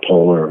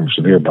bipolar,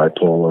 severe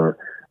bipolar,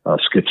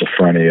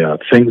 schizophrenia,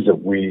 things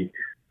that we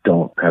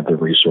don't have the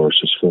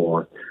resources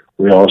for.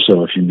 We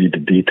also, if you need to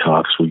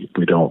detox,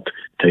 we don't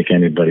take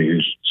anybody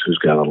who's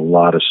got a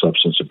lot of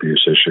substance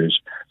abuse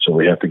issues. So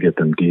we have to get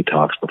them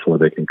detoxed before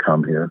they can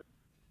come here.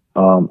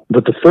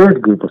 But the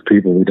third group of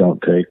people we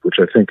don't take, which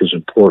I think is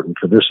important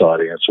for this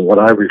audience, are what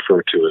I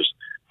refer to as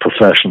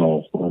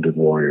professional wounded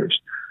warriors.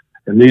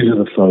 And these are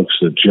the folks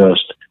that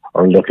just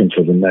are looking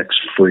for the next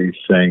free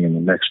thing and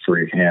the next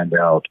free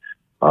handout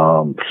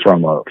from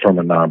a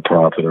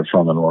nonprofit or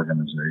from an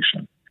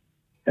organization.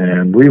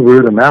 And we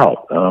root them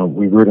out.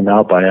 We root them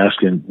out by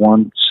asking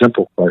one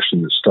simple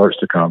question that starts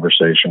the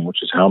conversation,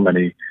 which is how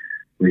many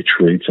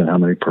retreats and how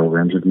many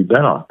programs have you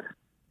been on?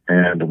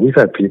 And we've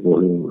had people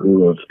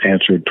who have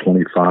answered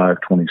 25,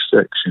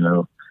 26, And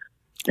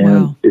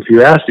wow. If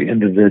you ask the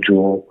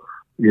individual,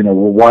 well,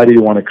 why do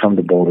you want to come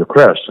to Boulder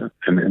Crest?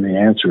 And the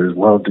answer is,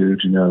 well,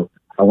 dude,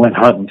 I went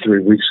hunting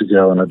 3 weeks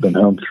ago and I've been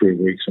home 3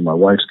 weeks and my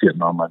wife's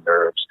getting on my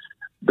nerves.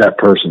 That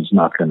person's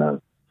not going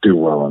to do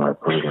well in our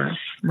program.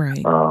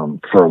 Right.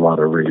 For a lot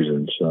of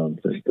reasons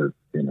that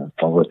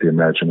I'll let the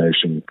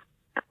imagination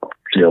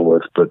deal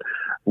with. But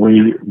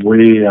we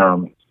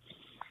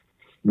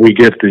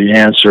get the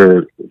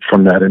answer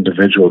from that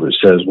individual that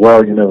says,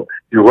 well,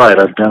 you're right.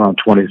 I've been on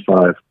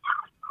 25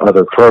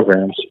 other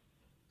programs,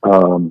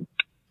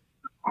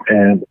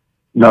 and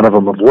none of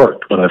them have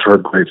worked, but I've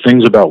heard great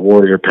things about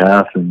Warrior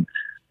Path, and,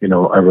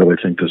 I really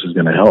think this is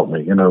going to help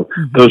me.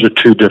 Mm-hmm. Those are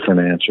two different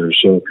answers.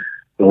 So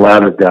the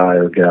latter guy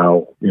or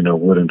gal,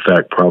 would in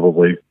fact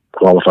probably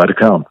qualify to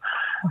come.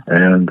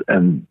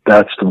 And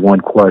that's the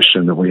one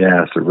question that we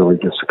ask that really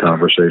gets the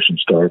conversation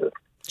started.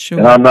 Sure.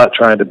 And I'm not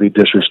trying to be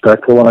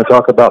disrespectful when I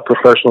talk about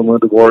professional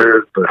wounded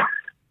warriors, but,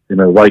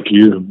 like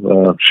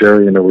you,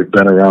 Sherry, we've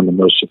been around the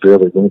most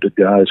severely wounded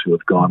guys who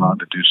have gone on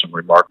to do some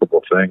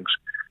remarkable things.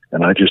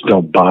 And I just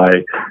don't buy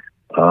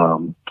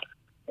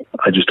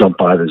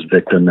this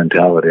victim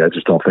mentality. I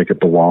just don't think it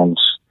belongs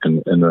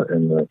in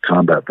the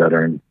combat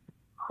veteran,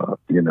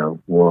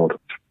 world.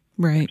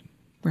 Right.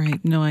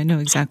 No, I know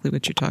exactly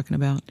what you're talking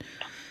about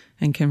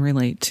and can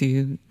relate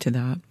to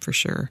that for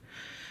sure.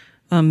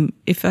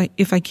 If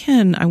I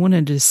can, I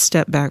wanted to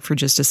step back for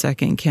just a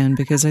second, Ken,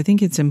 because I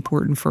think it's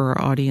important for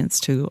our audience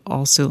to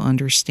also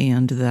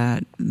understand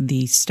that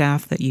the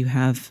staff that you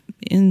have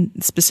in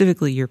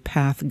specifically your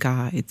path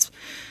guides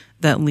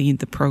that lead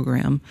the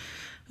program,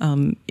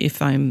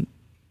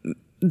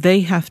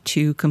 they have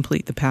to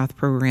complete the PATH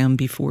program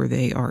before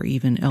they are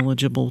even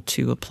eligible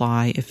to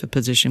apply if a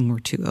position were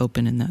to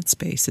open in that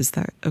space. Is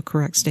that a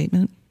correct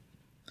statement?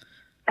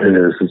 It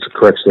is. It's a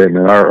correct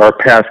statement. Our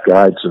PATH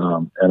guides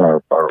and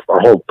our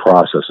whole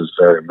process is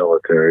very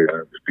military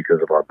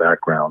because of our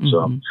backgrounds.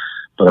 Mm-hmm.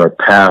 But our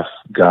PATH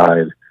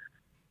guide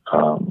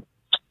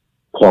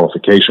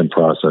qualification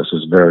process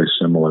is very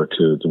similar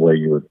to the way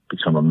you would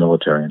become a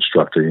military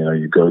instructor.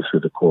 You go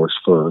through the course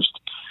first.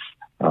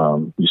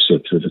 You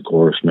sit through the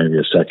course maybe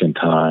a second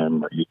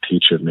time, you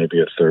teach it maybe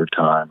a third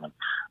time, and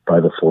by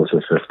the fourth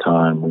or fifth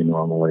time, we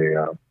normally,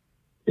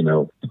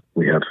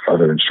 we have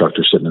other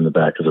instructors sitting in the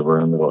back of the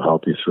room that will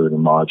help you through the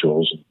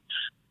modules. And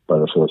by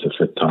the fourth or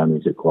fifth time, you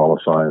get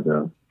qualified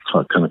to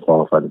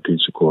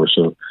teach the course.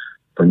 So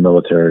for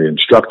military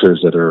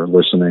instructors that are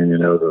listening,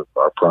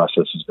 our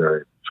process is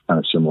very kind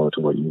of similar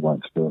to what you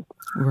went through.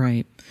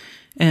 Right.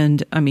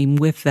 And I mean,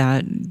 with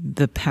that,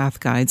 the PATH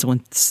guides,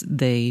 once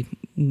they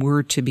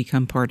were to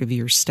become part of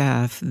your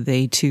staff,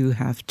 they too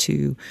have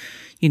to,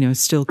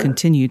 still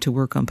continue to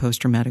work on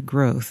post-traumatic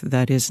growth.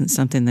 That isn't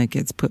something that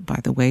gets put by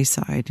the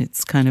wayside.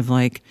 It's kind of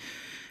like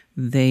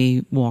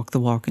they walk the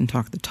walk and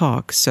talk the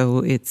talk. So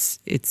it's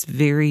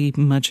very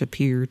much a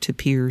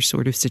peer-to-peer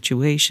sort of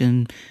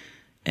situation.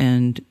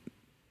 And,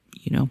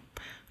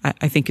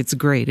 I think it's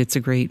great. It's a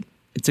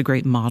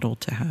great model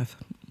to have.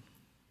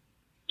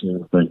 Yeah,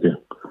 thank you.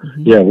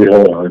 Mm-hmm. Yeah, we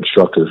hold our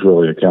instructors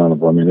really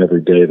accountable. I mean,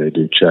 every day they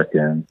do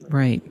check-in.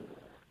 Right.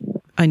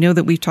 I know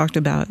that we've talked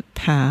about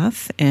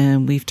PATH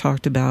and we've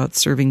talked about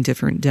serving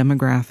different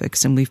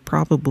demographics, and we've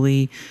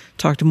probably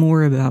talked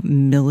more about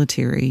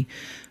military,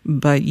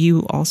 but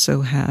you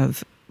also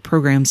have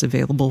programs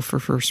available for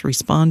first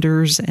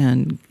responders.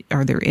 And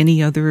are there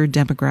any other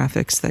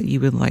demographics that you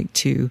would like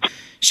to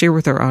share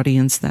with our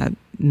audience that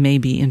may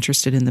be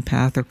interested in the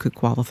PATH or could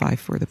qualify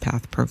for the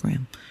PATH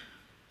program?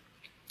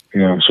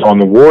 Yeah, so on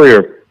the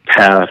Warrior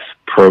Path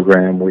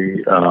program,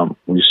 we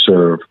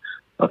serve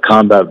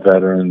combat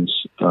veterans,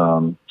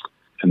 and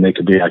they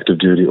could be active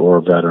duty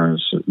or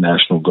veterans,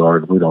 National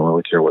Guard. We don't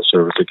really care what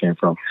service they came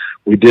from.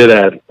 We did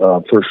add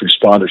first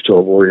responders to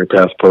our Warrior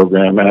Path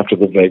program after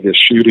the Vegas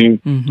shooting.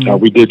 Mm-hmm.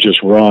 We did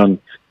just run,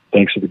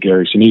 thanks to the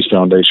Gary Sinise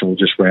Foundation, we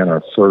just ran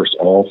our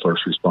all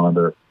first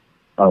responder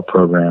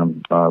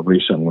program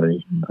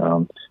recently.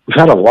 We've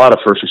had a lot of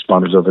first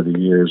responders over the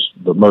years,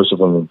 but most of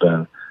them have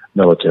been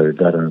military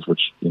veterans,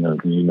 which,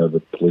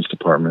 the police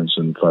departments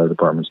and fire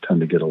departments tend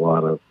to get a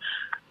lot of.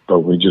 But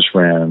we just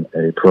ran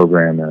a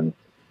program in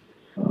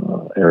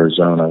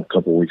Arizona a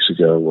couple of weeks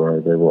ago where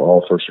they were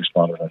all first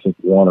responders. I think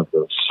one of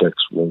the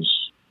 6 was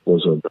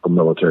a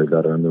military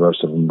veteran. The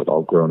rest of them had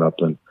all grown up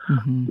in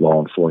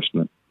law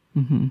enforcement.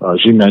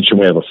 As you mentioned,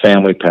 we have a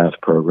Family Path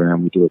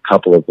program. We do a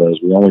couple of those.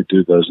 We only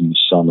do those in the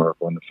summer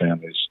when the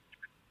families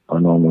are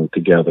normally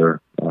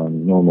together,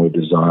 normally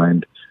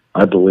designed.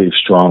 I believe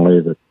strongly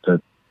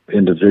that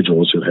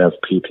individuals who have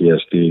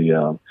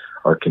PTSD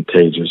are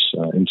contagious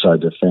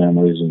inside their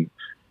families, and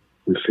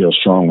we feel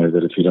strongly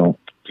that if you don't,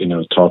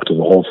 talk to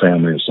the whole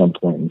family at some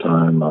point in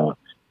time,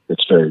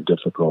 it's very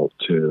difficult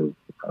to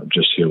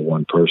just heal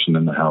one person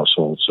in the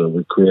household. So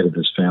we created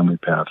this Family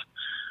Path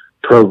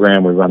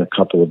program. We run a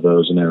couple of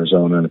those in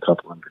Arizona and a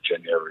couple in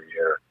Virginia every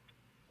year.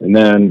 And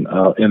then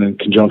in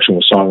conjunction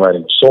with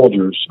Songwriting with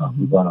Soldiers,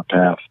 we run a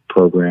PATH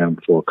program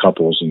for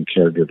couples and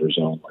caregivers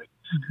only.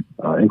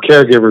 And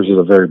caregivers is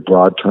a very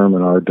broad term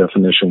in our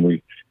definition.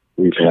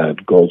 We've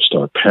had Gold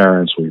Star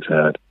parents, we've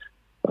had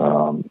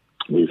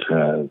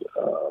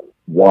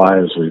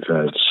wives, we've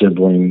had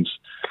siblings,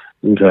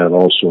 we've had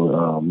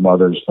also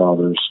mothers,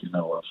 fathers,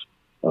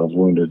 of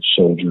wounded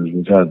soldiers.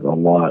 We've had a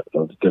lot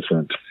of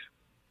different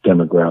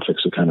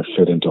demographics that kind of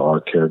fit into our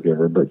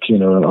caregiver. But,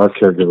 our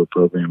caregiver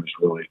program is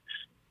really,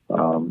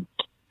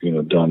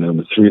 done in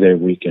a 3-day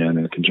weekend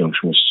in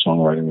conjunction with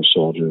Songwriting with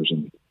Soldiers,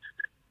 and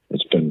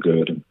it's been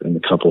good. And the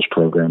couples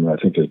program, I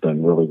think, has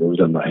been really good. We've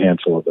done a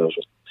handful of those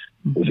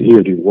with the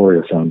EOD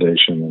Warrior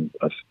Foundation,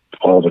 and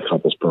all the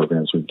couples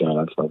programs we've done,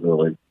 I've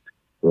really,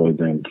 really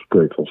been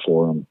grateful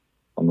for them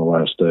on the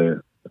last day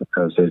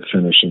as they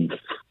finish and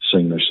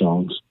sing their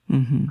songs.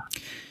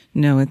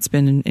 No, it's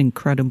been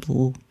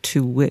incredible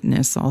to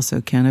witness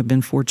also, Ken. I've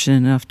been fortunate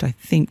enough,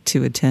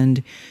 to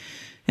attend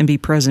and be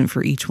present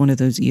for each one of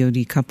those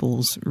EOD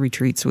couples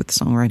retreats with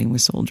Songwriting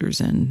with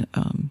Soldiers. And,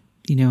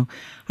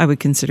 I would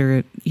consider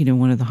it,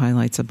 one of the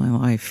highlights of my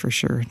life for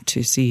sure,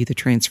 to see the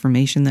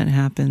transformation that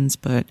happens.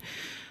 But,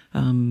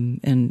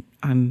 and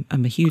I'm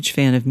a huge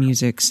fan of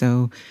music.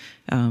 So,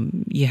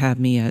 you had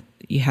me at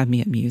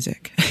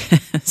music.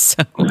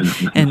 So,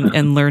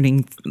 and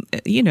learning,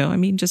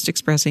 just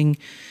expressing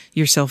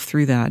yourself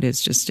through that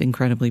is just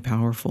incredibly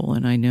powerful.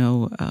 And I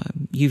know,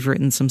 you've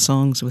written some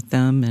songs with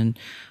them, and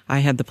I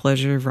had the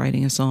pleasure of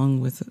writing a song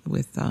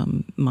with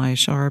Maya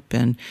Sharp,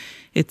 and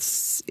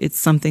it's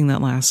something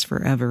that lasts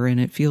forever, and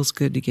it feels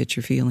good to get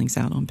your feelings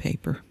out on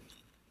paper.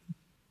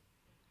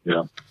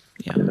 Yeah.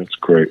 It's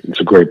great. It's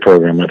a great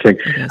program. I think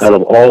out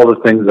of all the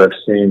things I've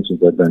seen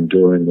since I've been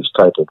doing this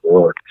type of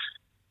work,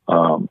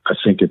 I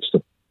think it's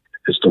the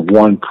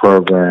one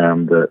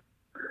program that,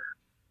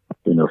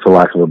 for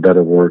lack of a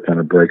better word, kind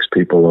of breaks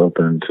people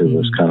open to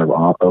this kind of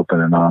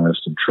open and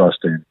honest and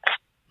trusting.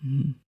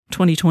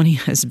 2020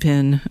 has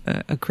been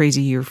a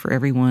crazy year for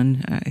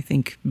everyone. I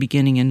think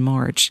beginning in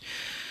March,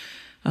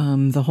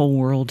 the whole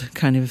world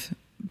kind of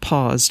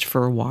paused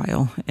for a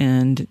while.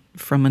 And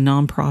from a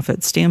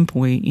nonprofit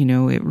standpoint,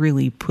 it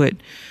really put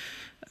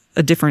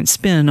a different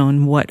spin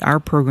on what our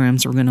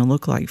programs were going to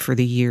look like for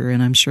the year.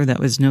 And I'm sure that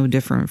was no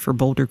different for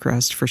Boulder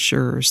Crest for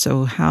sure.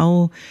 So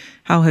how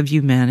have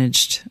you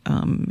managed,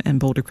 and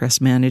Boulder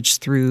Crest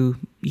managed through,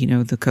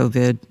 the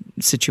COVID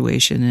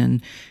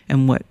situation,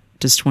 and what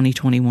does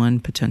 2021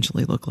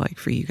 potentially look like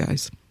for you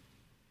guys?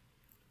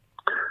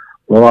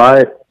 Well,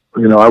 I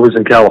was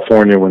in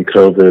California when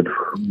COVID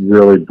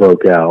really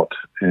broke out,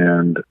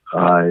 and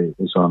I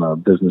was on a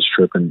business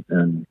trip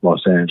in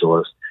Los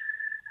Angeles.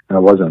 I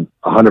wasn't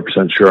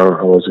 100%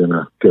 sure I was going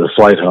to get a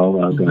flight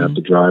home. I was going to have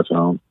to drive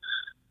home.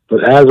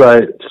 But as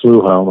I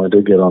flew home, I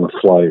did get on a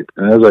flight.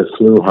 And as I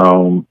flew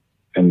home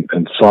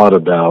and thought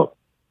about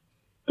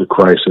the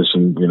crisis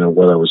and,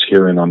 what I was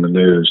hearing on the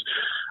news,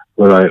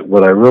 what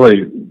I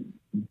really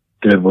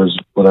did was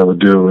what I would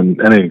do in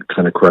any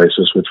kind of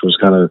crisis, which was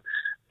kind of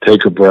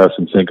take a breath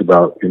and think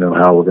about,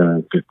 how we're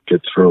going to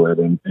get through it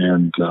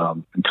and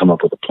come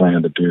up with a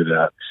plan to do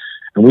that.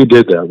 And we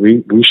did that.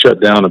 We shut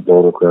down at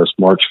Boulder Crest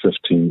March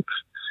 15th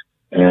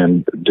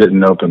and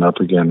didn't open up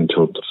again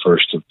until the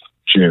 1st of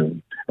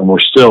June. And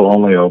we're still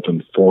only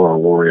open for our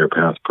Warrior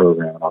Path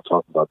program. And I'll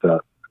talk about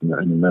that in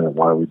a minute,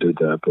 why we did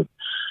that. But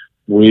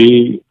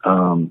we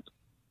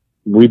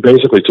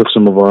basically took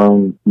some of our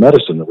own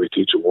medicine that we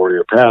teach at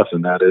Warrior Path,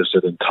 and that is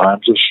that in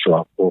times of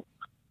struggle,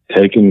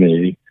 take a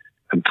knee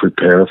and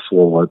prepare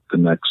for what the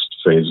next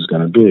phase is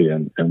going to be.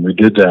 And we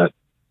did that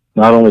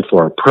not only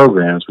for our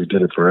programs, we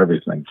did it for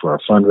everything, for our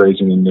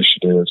fundraising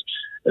initiatives,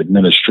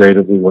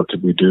 administratively, what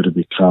could we do to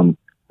become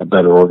a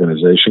better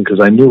organization? Because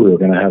I knew we were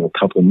going to have a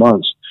couple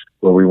months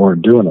where we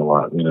weren't doing a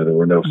lot. There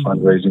were no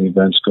fundraising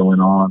events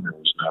going on. There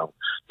was no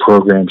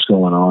programs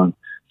going on.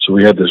 So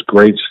we had this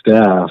great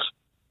staff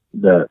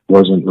that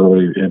wasn't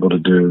really able to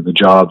do the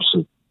jobs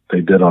that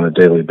they did on a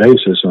daily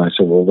basis. And I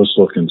said, well, let's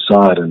look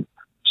inside and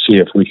see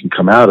if we can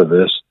come out of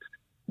this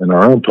in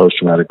our own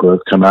post-traumatic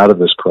growth, come out of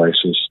this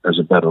crisis as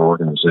a better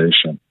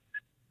organization.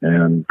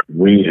 And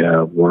we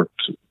have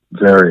worked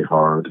very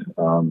hard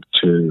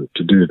to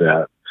do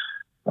that,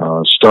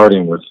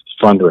 starting with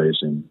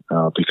fundraising,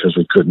 because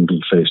we couldn't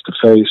be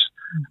face-to-face.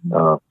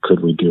 Could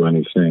we do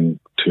anything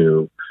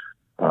to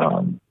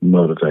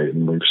motivate?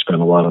 And we've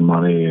spent a lot of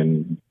money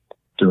in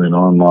doing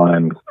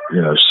online,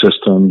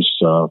 systems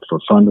for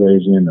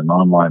fundraising and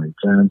online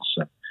events.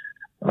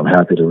 I'm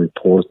happy to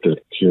report that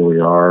here we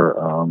are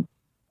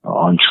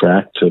on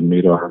track to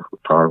meet our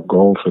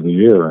goal for the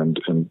year, and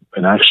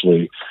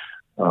actually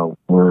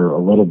we're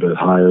a little bit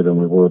higher than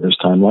we were this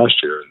time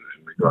last year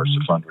in regards to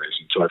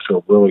fundraising. So I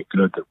feel really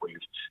good that we've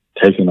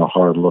taken a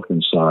hard look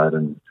inside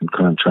and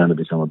kind of trying to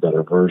become a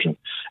better version.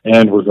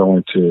 And we're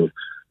going to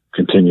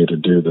continue to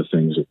do the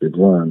things that we've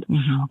learned.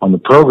 Mm-hmm. On the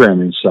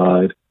programming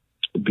side,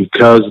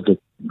 because the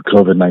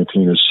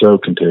COVID-19 is so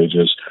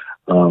contagious,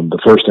 the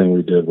first thing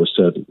we did was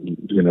said,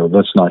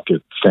 let's not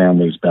get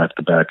families back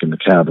to back in the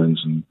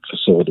cabins and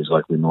facilities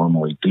like we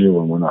normally do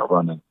when we're not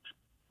running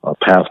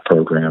PATH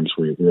programs.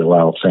 We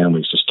allow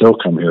families to still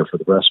come here for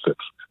the respite.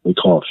 We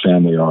call it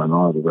Family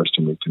R&R, the Rest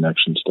and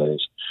Reconnection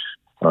Stays.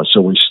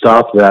 So we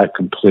stopped that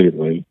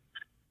completely.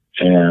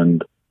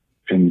 And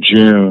in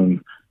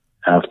June,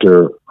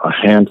 after a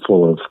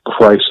handful of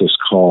crisis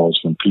calls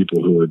from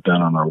people who had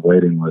been on our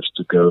waiting list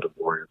to go to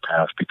Warrior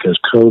Path, because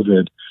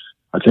COVID,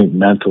 I think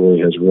mentally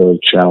has really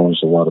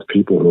challenged a lot of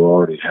people who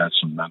already had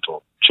some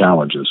mental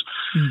challenges.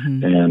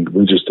 Mm-hmm. And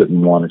we just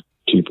didn't want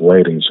to keep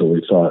waiting. So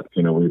we thought,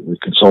 we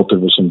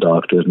consulted with some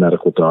doctors,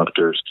 medical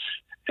doctors,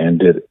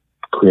 and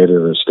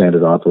created a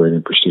standard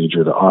operating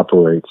procedure to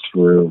operate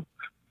through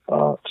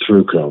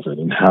COVID.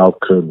 And how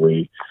could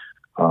we,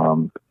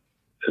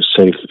 as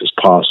safe as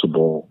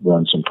possible,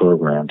 run some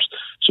programs?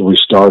 So we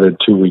started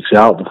 2 weeks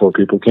out before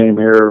people came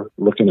here,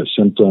 looking at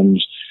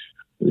symptoms.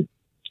 We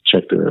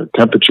check their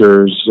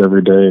temperatures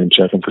every day and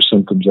check them for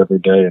symptoms every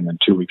day. And then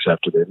 2 weeks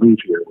after they leave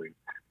here, we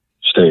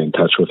stay in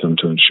touch with them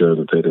to ensure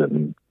that they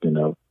didn't,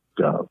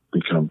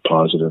 become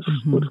positive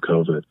mm-hmm. with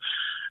COVID.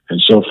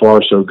 And so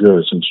far, so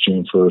good. Since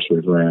June 1st,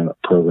 we've ran a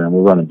program.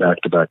 We're running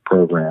back-to-back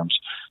programs,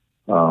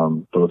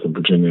 both in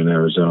Virginia and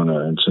Arizona.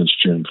 And since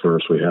June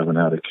 1st, we haven't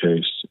had a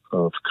case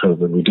of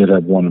COVID. We did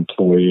have one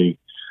employee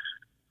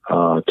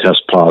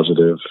test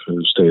positive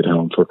who stayed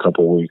home for a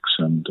couple of weeks.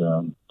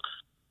 And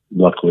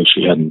luckily,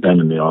 she hadn't been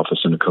in the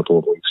office in a couple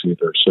of weeks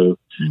either. So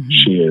mm-hmm.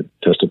 she had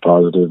tested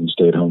positive and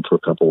stayed home for a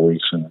couple of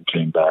weeks and then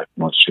came back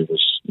once she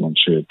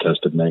had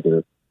tested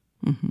negative.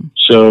 Mm-hmm.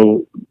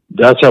 So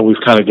that's how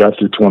we've kind of got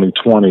through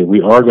 2020.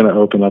 We are going to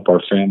open up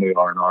our Family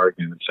R&R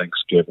again at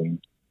Thanksgiving.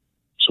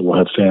 So we'll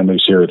have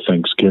families here at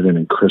Thanksgiving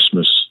and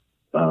Christmas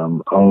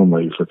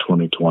only for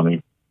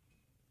 2020.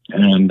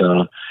 And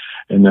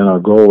then our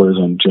goal is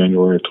on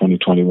January of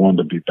 2021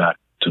 to be back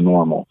to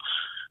normal.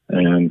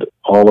 And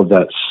all of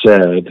that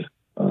said,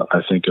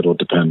 I think it'll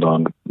depend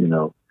on,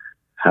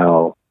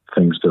 how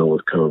things deal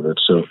with COVID.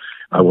 So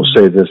I will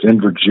say this, in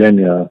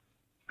Virginia,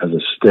 as a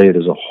state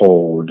as a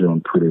whole, we're doing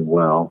pretty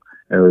well.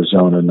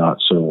 Arizona, not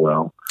so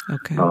well.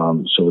 Okay.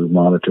 So we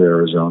monitor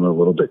Arizona a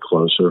little bit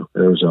closer.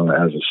 Arizona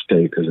as a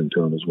state isn't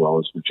doing as well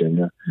as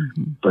Virginia.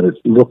 Mm-hmm. But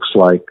it looks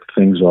like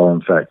things are,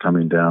 in fact,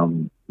 coming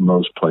down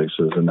most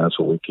places, and that's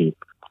what we keep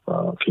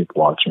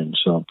watching.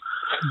 So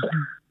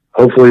mm-hmm.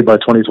 hopefully by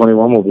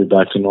 2021, we'll be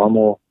back to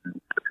normal.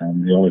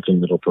 And the only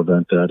thing that'll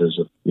prevent that is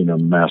a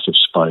massive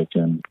spike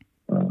in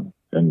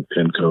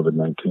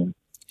COVID-19.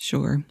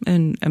 Sure.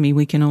 And I mean,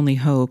 we can only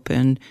hope.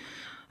 And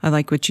I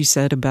like what you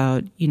said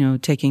about,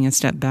 taking a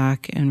step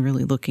back and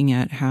really looking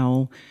at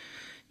how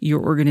your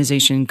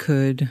organization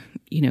could,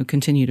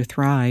 continue to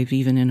thrive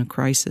even in a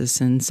crisis.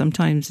 And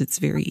sometimes it's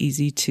very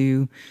easy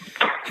to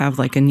have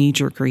like a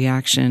knee-jerk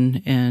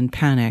reaction and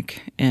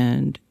panic.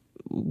 And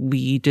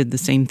we did the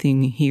same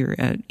thing here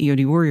at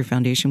EOD Warrior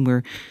Foundation,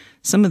 where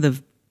some of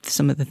the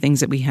things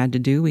that we had to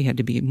do, we had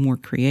to be more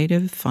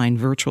creative, find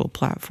virtual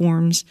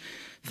platforms.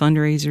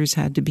 Fundraisers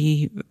had to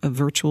be a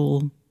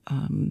virtual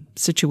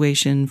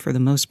situation for the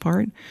most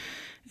part.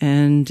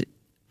 And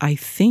I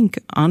think,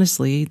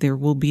 honestly, there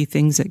will be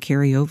things that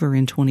carry over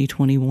in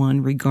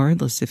 2021,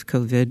 regardless if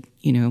COVID,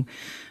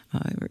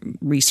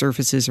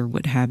 resurfaces or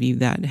what have you,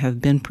 that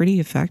have been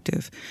pretty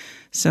effective.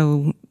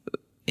 So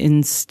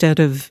instead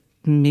of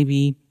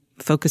maybe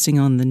focusing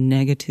on the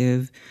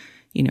negative,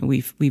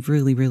 we've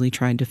really, really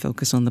tried to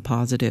focus on the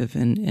positive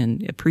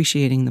and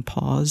appreciating the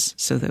pause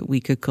so that we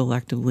could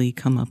collectively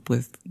come up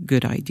with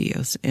good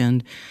ideas.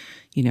 And,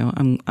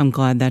 I'm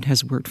glad that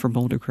has worked for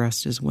Boulder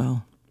Crest as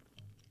well.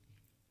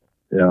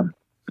 Yeah.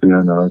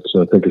 No,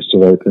 I think it's the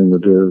right thing to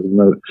do.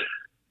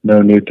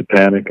 No need to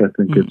panic. I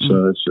think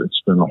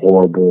it's been a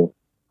horrible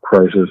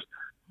crisis.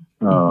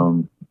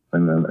 And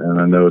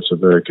I know it's a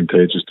very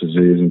contagious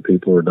disease and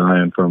people are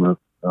dying from it.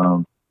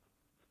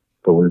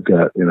 But we've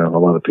got, a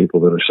lot of people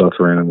that are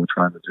suffering, and we're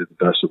trying to do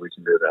the best that we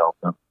can do to help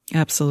them.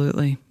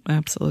 Absolutely.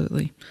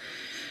 Absolutely.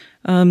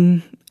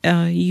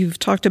 You've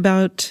talked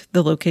about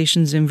the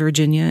locations in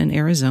Virginia and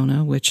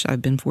Arizona, which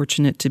I've been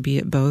fortunate to be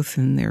at both,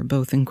 and they're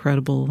both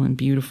incredible and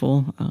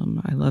beautiful.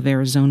 I love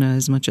Arizona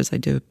as much as I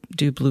do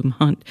Blue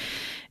Mont.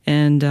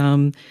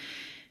 And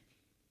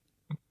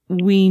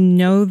we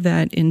know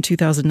that in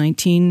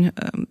 2019,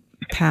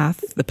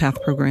 the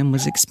PATH program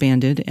was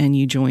expanded, and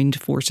you joined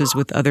forces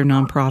with other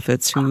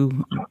nonprofits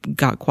who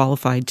got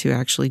qualified to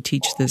actually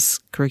teach this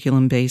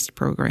curriculum-based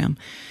program.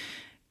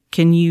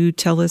 Can you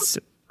tell us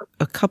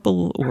a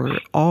couple or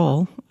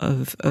all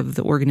of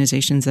the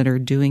organizations that are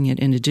doing it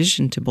in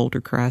addition to Boulder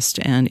Crest,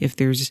 and if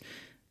there's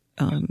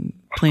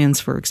plans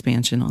for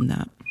expansion on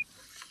that?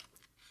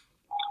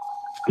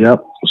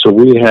 Yep. So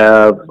we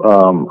have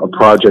a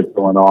project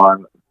going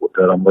on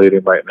that I'm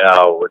leading right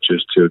now, which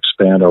is to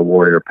expand our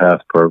Warrior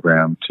Path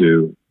program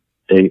to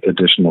 8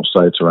 additional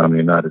sites around the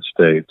United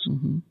States.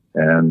 Mm-hmm.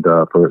 And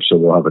so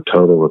we'll have a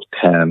total of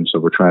 10. So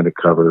we're trying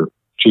to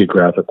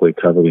geographically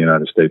cover the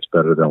United States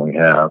better than we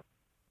have.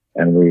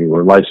 And we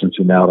were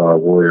licensing out our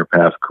Warrior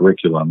Path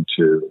curriculum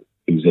to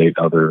these 8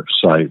 other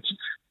sites.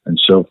 And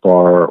so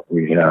far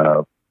we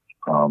have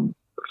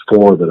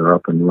 4 that are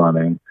up and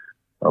running.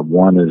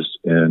 One is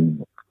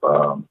in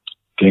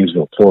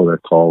Gainesville, Florida,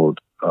 called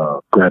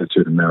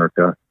Gratitude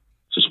America.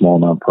 It's a small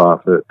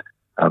nonprofit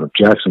out of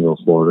Jacksonville,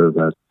 Florida,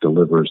 that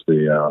delivers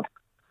the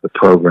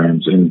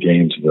programs in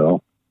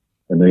Gainesville.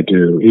 And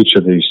each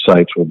of these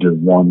sites will do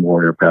 1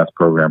 Warrior Path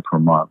program per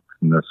month,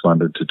 and they're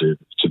funded to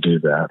do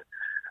that.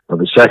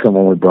 The second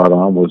one we brought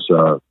on was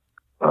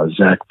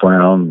Zach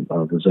Brown,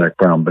 the Zach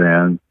Brown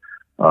Band,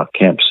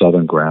 Camp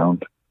Southern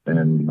Ground,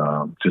 and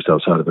just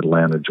outside of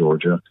Atlanta,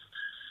 Georgia.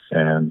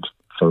 And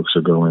folks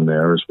are going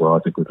there as well. I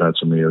think we've had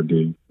some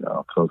EOD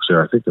folks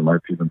there. I think there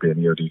might even be an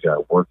EOD guy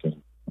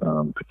working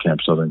at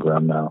Camp Southern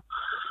Ground now.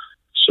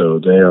 So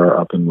they are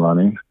up and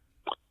running.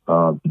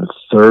 The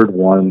third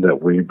one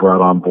that we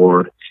brought on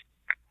board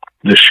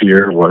this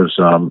year was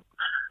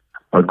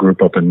a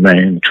group up in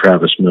Maine,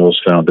 Travis Mills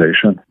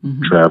Foundation.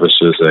 Mm-hmm. Travis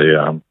is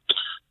a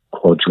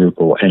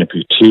quadruple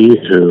amputee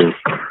who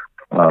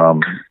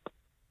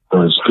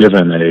was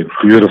given a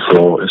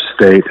beautiful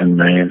estate in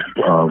Maine,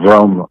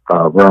 Rome,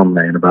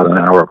 Maine, about an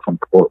hour from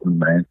Portland,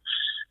 Maine.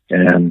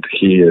 And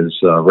he has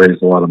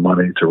raised a lot of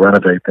money to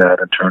renovate that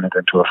and turn it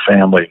into a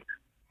family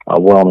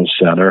wellness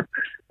center.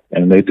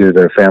 And they do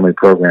their family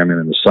programming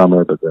in the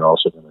summer, but they're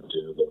also going to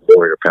do the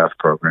Warrior Path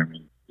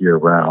programming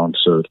year-round.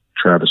 So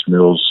Travis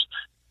Mills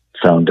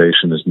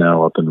Foundation is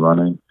now up and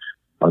running.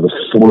 The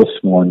fourth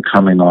one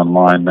coming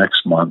online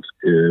next month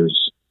is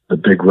the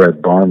Big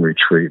Red Barn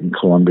Retreat in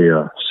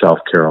Columbia, South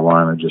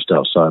Carolina, just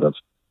outside of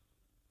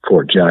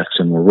Fort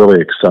Jackson. We're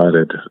really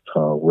excited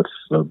with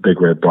the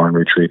Big Red Barn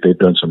Retreat. They've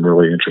done some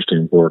really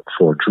interesting work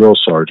for drill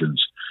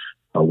sergeants,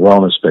 a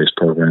wellness-based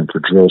program for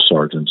drill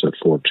sergeants at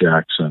Fort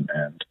Jackson,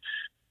 and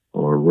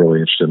we're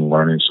really interested in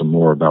learning some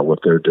more about what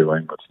they're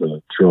doing with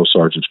the drill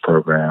sergeants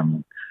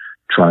program,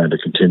 trying to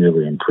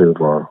continually improve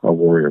our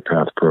Warrior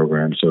Path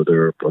program. So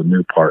they're a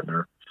new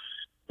partner.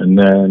 And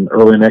then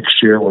early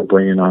next year, we're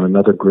bringing on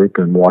another group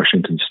in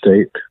Washington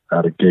State,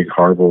 out of Gig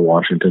Harbor,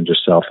 Washington,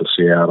 just south of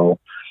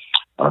Seattle,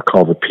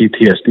 called the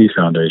PTSD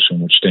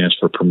Foundation, which stands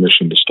for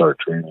Permission to Start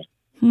Dreaming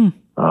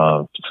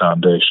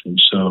Foundation.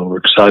 So we're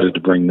excited to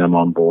bring them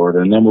on board.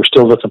 And then we're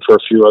still looking for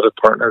a few other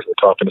partners. We're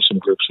talking to some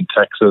groups in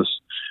Texas,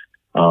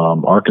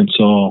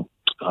 Arkansas,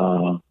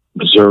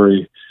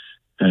 Missouri,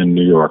 and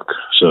New York.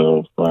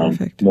 So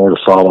more to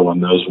follow on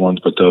those ones,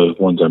 but those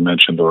ones I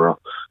mentioned will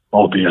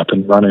all be up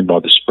and running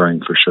by the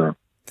spring for sure.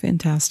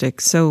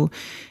 Fantastic. So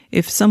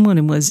if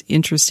someone was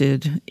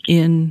interested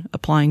in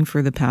applying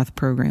for the PATH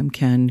program,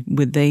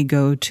 would they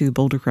go to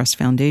Boulder Crest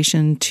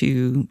Foundation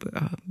to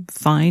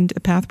find a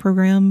PATH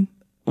program,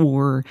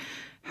 or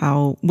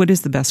what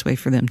is the best way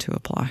for them to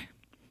apply?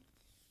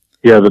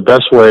 Yeah, the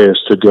best way is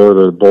to go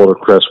to the Boulder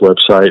Crest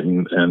website,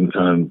 and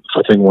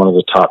I think one of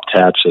the top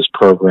tabs says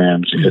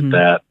programs. You hit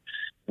that,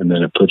 and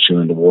then it puts you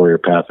into Warrior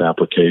Path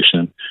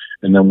application.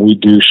 And then we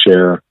do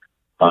share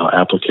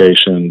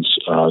applications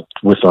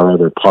with our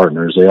other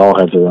partners. They all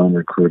have their own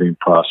recruiting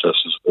process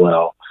as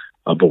well,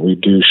 but we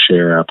do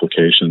share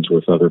applications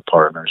with other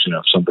partners. You know,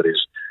 if somebody's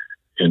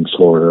in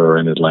Florida or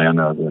in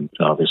Atlanta, then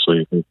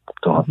obviously we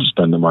don't have to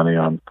spend the money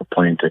on a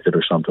plane ticket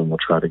or something. We'll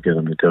try to get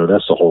them to go.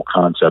 That's the whole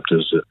concept,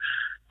 is to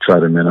try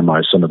to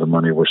minimize some of the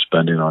money we're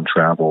spending on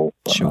travel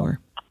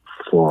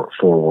for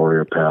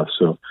Warrior Path.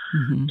 So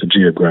to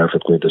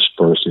geographically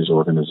disperse these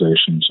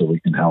organizations so we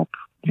can help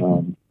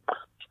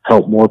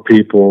more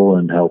people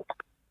and help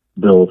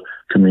build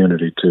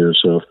community too.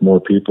 So if more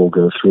people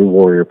go through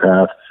Warrior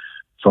Path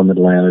from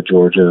Atlanta,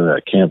 Georgia,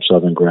 at Camp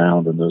Southern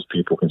Ground, and those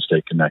people can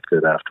stay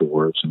connected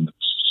afterwards, and it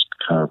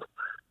kind of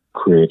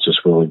creates this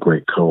really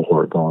great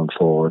cohort going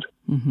forward.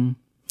 Mm-hmm.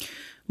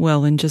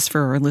 Well, and just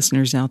for our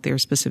listeners out there,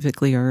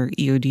 specifically our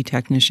EOD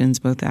technicians,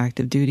 both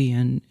active duty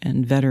and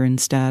veteran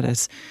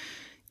status,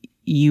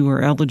 you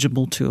are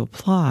eligible to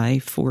apply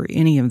for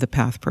any of the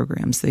PATH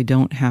programs. They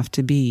don't have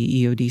to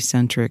be EOD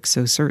centric.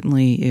 So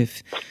certainly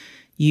if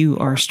you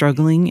are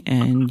struggling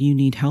and you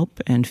need help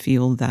and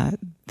feel that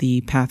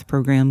the PATH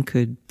program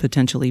could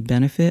potentially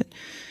benefit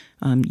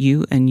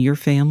you and your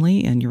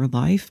family and your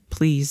life,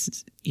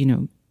 please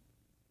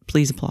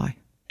apply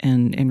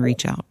and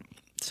reach out.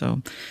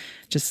 So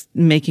just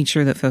making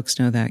sure that folks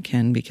know that,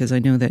 Ken, because I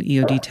know that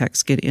EOD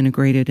techs get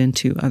integrated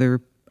into other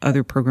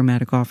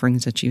programmatic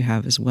offerings that you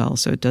have as well.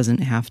 So it doesn't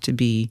have to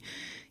be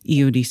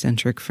EOD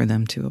centric for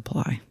them to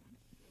apply.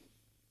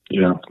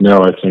 Yeah, no,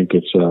 I think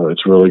it's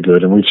really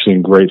good. And we've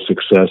seen great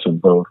success in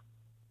both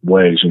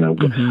ways. You know,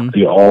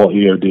 the all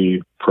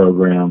EOD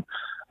program,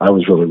 I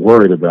was really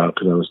worried about,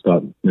 because I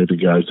thought maybe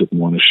guys didn't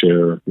want to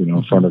share,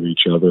 in front of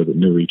each other, that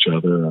knew each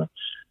other.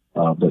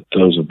 But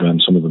those have been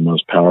some of the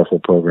most powerful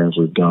programs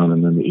we've done.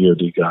 And then the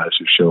EOD guys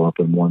who show up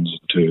in ones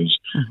and twos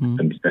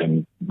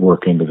and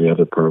work into the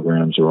other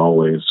programs are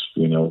always,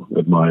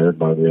 admired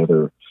by the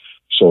other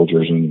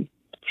soldiers and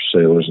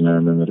sailors and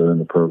airmen that are in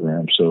the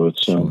program. So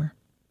it's, Sure.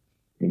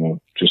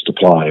 Just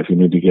apply. If you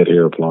need to get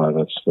here, apply.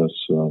 That's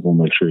we'll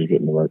make sure you get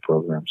in the right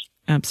programs.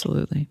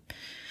 Absolutely.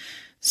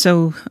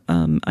 So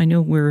I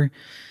know we're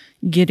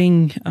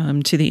getting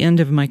to the end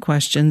of my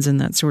questions and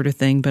that sort of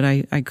thing, but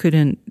I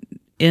couldn't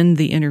end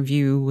the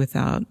interview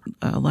without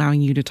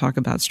allowing you to talk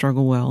about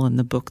Struggle Well and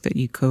the book that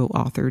you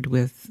co-authored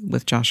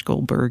with Josh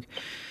Goldberg.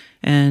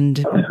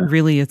 And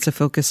really it's a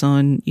focus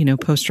on,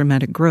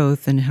 post-traumatic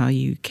growth and how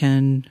you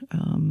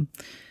can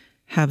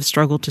have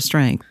struggle to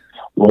strength.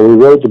 Well, we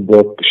wrote the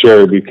book,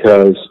 Sherry,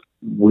 because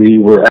we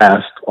were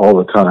asked all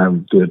the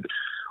time, did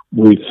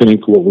we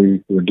think what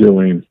we were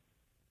doing,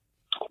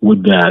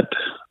 would that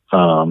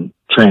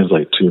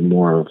translate to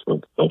more of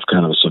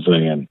kind of a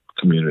civilian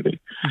community?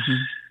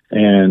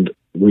 And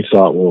we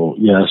thought, well,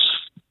 yes,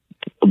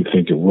 we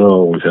think it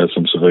will. We've had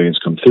some civilians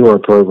come through our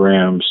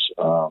programs,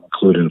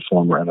 including a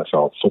former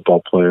NFL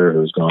football player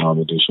who's gone on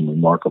to do some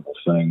remarkable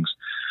things.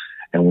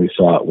 And we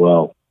thought,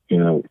 well,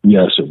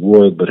 yes, it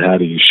would, but how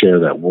do you share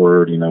that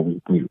word?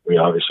 We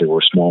obviously, we're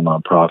a small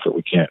nonprofit.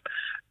 We can't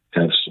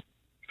have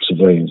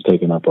civilians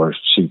taking up our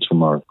seats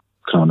from our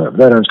combat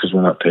veterans because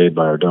we're not paid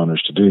by our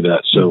donors to do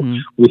that. So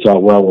we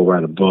thought, well, we'll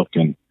write a book,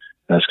 and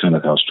that's kind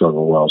of how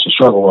Struggle Well. So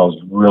Struggle Well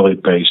is really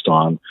based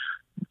on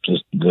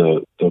just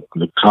the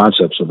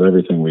concepts of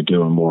everything we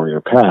do in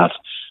Warrior Path.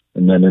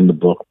 And then in the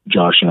book,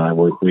 Josh and I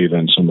weave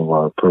in some of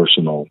our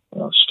personal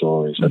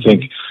stories. I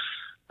think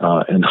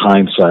in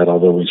hindsight,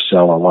 although we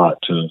sell a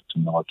lot to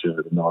the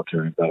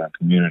military and veteran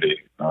community,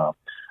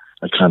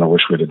 I kind of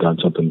wish we'd have done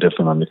something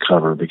different on the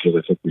cover, because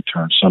I think we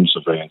turned some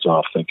civilians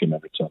off thinking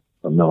that it's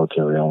a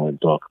military-only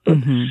book. But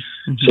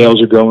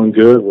sales are going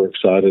good. We're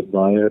excited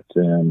by it.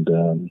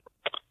 And,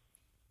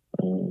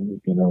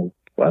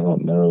 I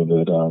don't know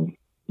that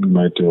we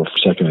might do a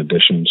second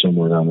edition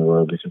somewhere down the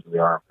road, because we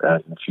are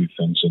adding a few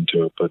things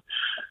into it, but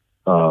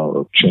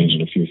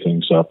changing a few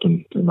things up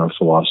in our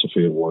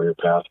philosophy of Warrior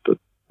Path. But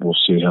we'll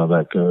see how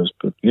that goes.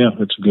 But yeah,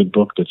 it's a good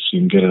book. You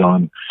can get it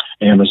on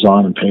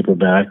Amazon in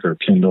paperback or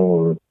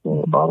Kindle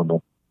or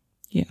Audible.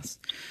 Yes,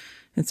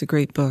 it's a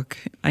great book.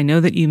 I know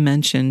that you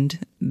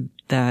mentioned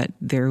that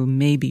there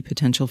may be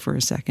potential for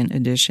a second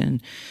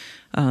edition,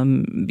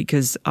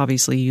 because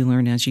obviously you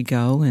learn as you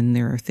go, and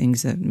there are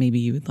things that maybe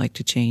you would like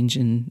to change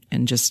and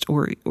just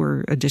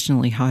or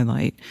additionally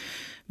highlight.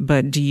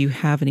 But do you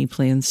have any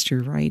plans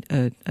to write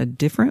a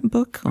different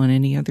book on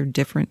any other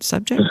different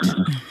subject?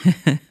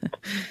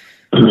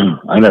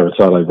 I never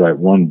thought I'd write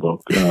one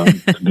book,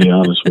 to be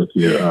honest with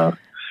you.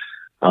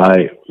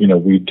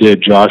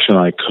 Josh and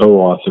I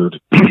co-authored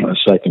a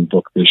second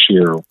book this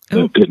year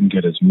that didn't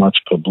get as much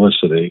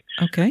publicity.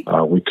 Okay.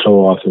 We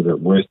co-authored it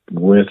with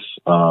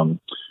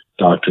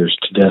Doctors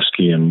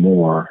Tedeschi and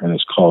Moore, and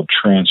it's called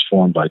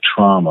Transformed by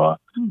Trauma,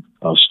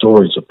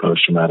 Stories of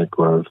Post-Traumatic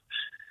Growth.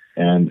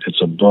 And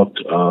it's a book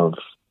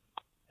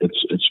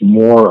it's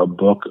more a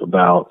book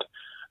about,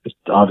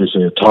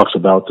 obviously it talks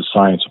about the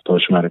science of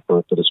post-traumatic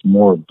growth, but it's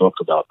more a book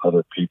about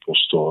other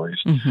people's stories,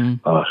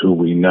 who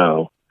we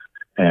know,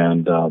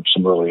 and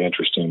some really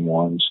interesting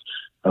ones.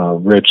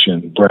 Rich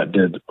and Brett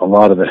did a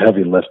lot of the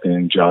heavy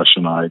lifting. Josh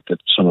and I did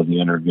some of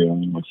the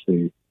interviewing with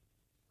the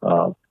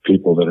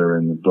people that are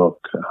in the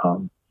book,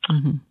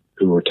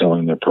 who were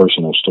telling their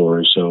personal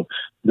stories. So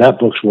that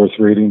book's worth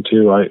reading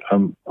too.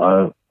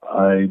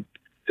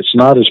 It's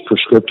not as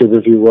prescriptive,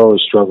 if you will,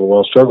 as Struggle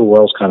Well. Struggle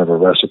Well is kind of a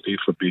recipe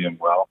for being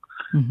well.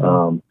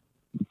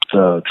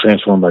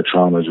 Transformed by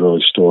Trauma is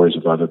really stories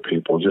of other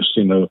people, just,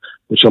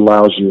 which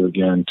allows you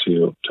again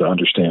to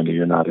understand that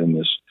you're not in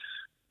this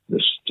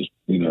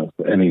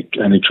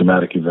any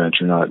traumatic event.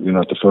 You're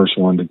not the first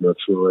one to go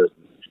through it,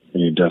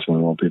 and you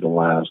definitely won't be the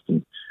last.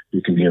 And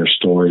you can hear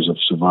stories of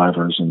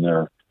survivors and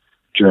their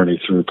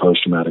journey through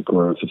post-traumatic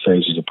growth, the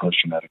phases of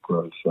post-traumatic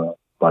growth,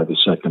 by the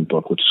second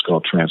book, which is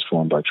called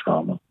Transformed by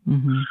Trauma.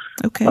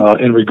 Okay.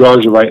 In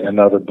regards to writing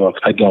another book,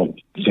 I don't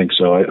think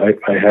so. I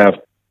have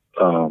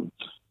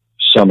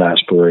some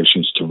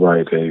aspirations to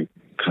write a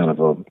kind of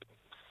a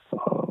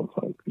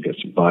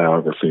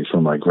biography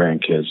for my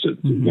grandkids that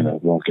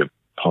won't get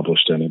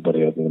published to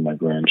anybody other than my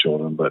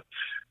grandchildren, but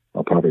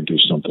I'll probably do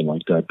something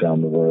like that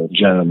down the road.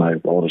 Jen, my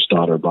oldest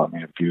daughter, bought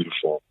me a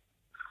beautiful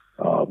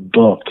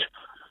book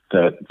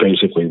that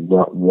basically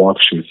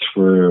walks you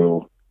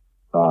through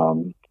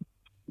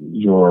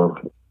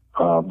your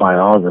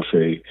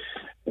biography,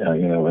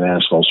 and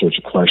asks all sorts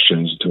of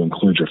questions to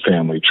include your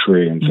family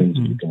tree and things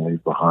that you can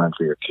leave behind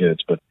for your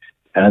kids. But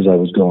as I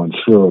was going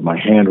through it, my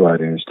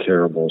handwriting is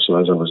terrible. So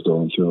as I was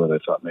going through it, I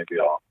thought maybe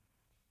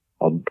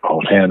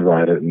I'll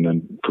handwrite it and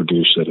then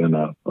produce it in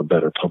a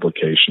better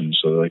publication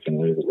so that I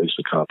can leave at least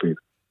a copy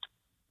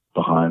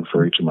behind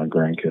for each of my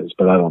grandkids.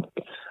 But I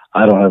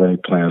don't have any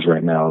plans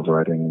right now of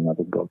writing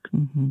another book.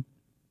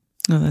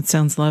 Oh, that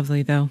sounds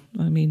lovely, though.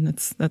 I mean,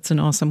 that's an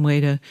awesome way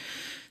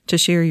to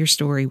share your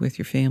story with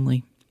your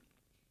family.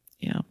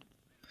 Yeah.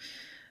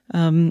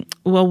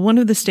 Well, one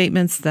of the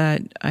statements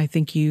that I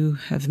think you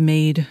have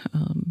made,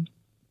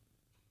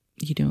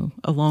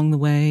 along the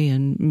way,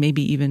 and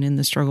maybe even in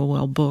the Struggle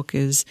Well book,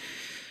 is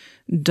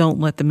don't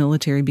let the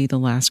military be the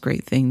last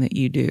great thing that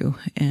you do.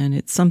 And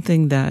it's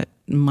something that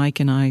Mike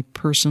and I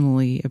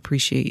personally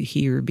appreciate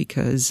here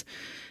because,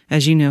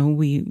 as you know,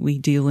 we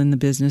deal in the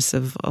business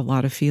of a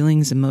lot of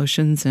feelings,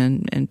 emotions,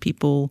 and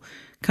people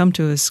come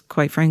to us,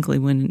 quite frankly,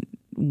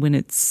 when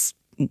it's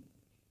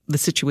the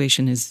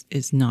situation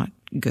is not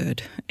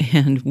good,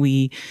 and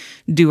we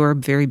do our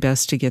very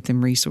best to get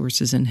them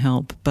resources and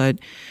help. But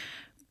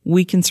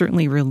we can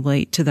certainly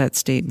relate to that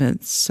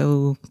statement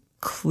so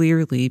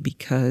clearly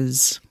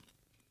because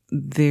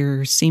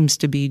there seems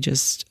to be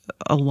just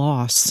a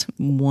loss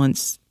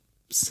once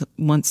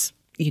service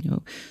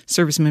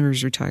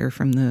members retire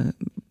from the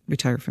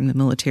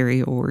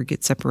military or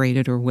get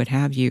separated or what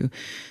have you,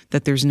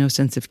 that there's no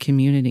sense of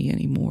community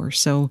anymore.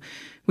 So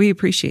we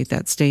appreciate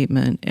that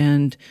statement.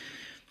 And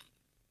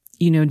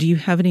do you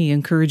have any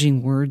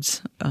encouraging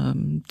words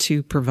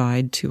to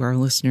provide to our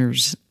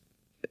listeners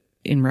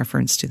in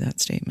reference to that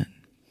statement?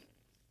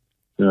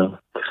 Yeah.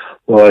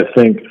 Well, I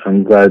think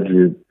I'm glad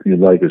you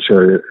like it,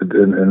 Sherry.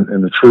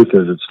 And the truth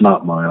is, it's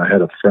not mine. I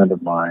had a friend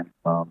of mine,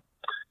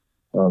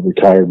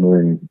 retired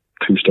Marine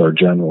 2-star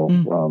general,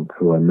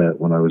 who I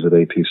met when I was at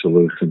AT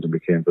Solutions and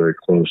became very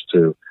close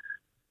to.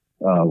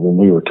 When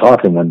we were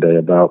talking one day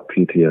about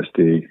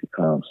PTSD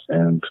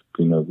and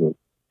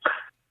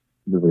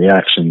the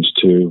reactions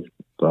to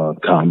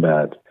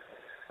combat,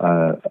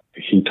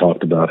 he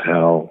talked about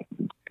how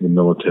the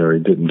military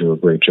didn't do a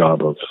great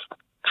job of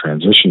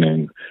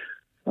transitioning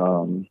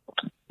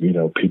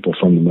people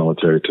from the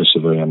military to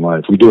civilian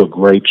life. We do a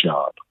great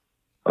job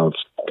of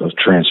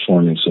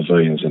transforming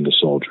civilians into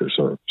soldiers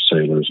or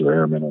sailors or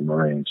airmen or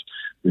Marines.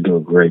 We do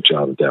a great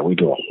job at that. We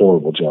do a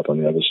horrible job on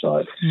the other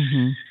side.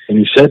 Mm-hmm. And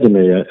he said to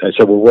me, I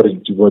said, well, what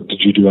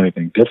did you do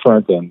anything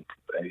different? And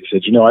he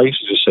said, I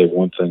used to just say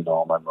one thing to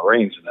all my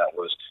Marines, and that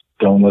was,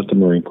 don't let the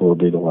Marine Corps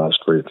be the last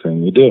great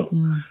thing you do.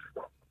 Mm.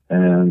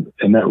 And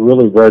that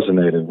really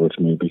resonated with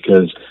me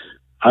because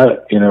I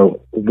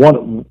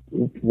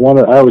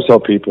always tell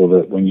people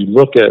that when you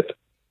look at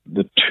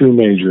the two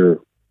major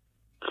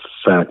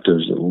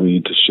factors that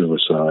lead to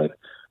suicide,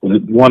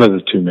 one of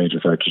the two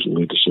major factors that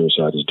lead to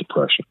suicide is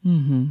depression.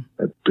 Mm-hmm.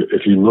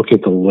 If you look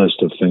at the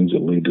list of things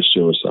that lead to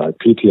suicide,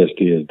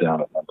 PTSD is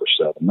down at number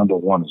 7. Number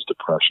 1 is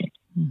depression.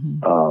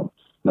 Mm-hmm.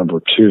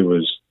 Number 2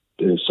 is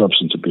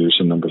substance abuse,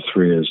 and number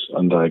 3 is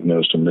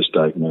undiagnosed or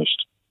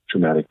misdiagnosed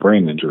traumatic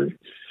brain injury.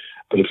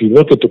 But if you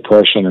look at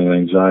depression and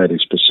anxiety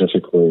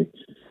specifically,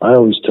 I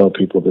always tell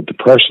people that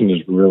depression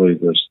is really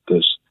this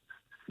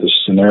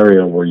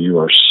scenario where you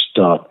are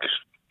stuck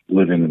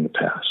living in the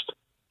past.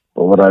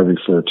 Or what I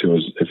refer to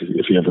as,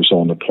 if you ever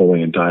saw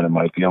Napoleon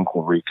Dynamite, the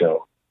Uncle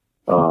Rico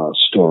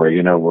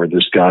story, where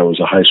this guy was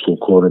a high school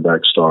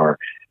quarterback star,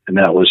 and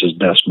that was his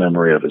best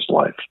memory of his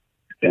life.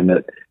 And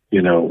that,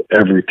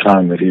 every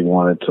time that he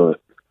wanted to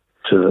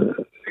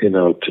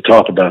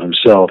talk about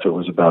himself, it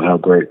was about how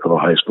great of a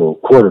high school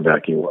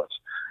quarterback he was.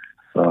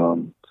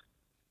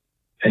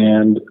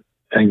 And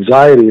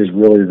anxiety is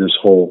really this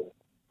whole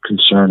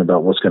concern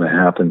about what's going to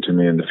happen to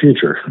me in the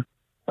future.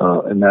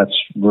 And that's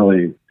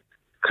really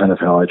kind of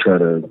how I try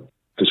to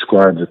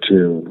describe the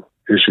two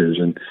issues.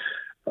 And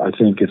I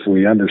think if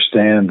we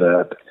understand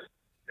that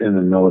in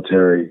the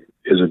military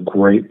is a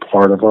great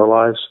part of our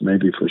lives,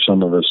 maybe for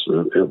some of us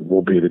it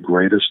will be the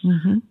greatest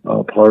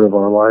part of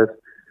our life,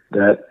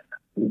 that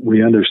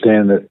we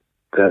understand that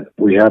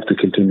we have to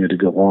continue to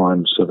go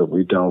on so that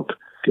we don't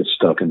get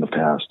stuck in the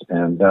past.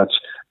 And that's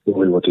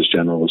really what this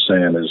general was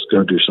saying, is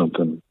go do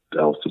something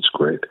else that's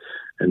great.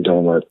 And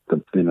don't let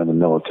the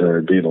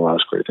military be the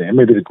last great thing. It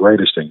may be the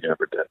greatest thing you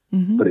ever did,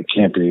 but it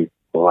can't be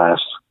the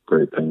last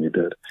great thing you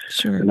did.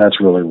 Sure. And that's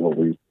really what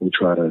we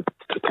try to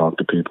talk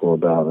to people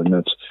about. And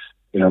that's,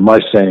 my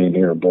saying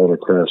here at Boulder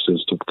Crest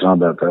is to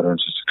combat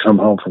veterans is to come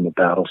home from the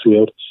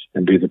battlefield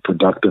and be the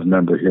productive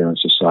member here in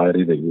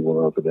society that you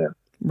were over there.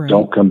 Right.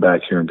 Don't come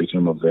back here and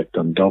become a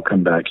victim. Don't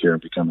come back here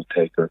and become a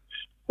taker,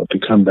 but to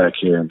come back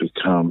here and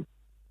become,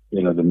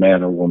 the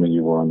man or woman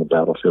you were on the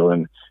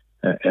battlefield.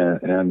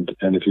 And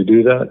if you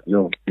do that,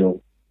 you'll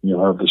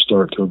have the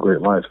start to a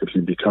great life. If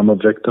you become a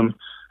victim,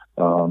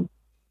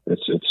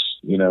 it's a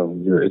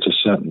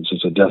sentence.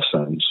 It's a death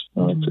sentence.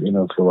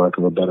 For lack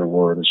of a better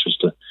word,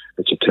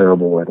 it's a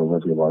terrible way to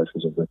live your life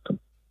as a victim.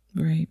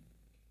 Right.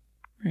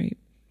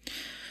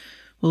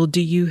 Well,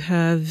 do you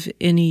have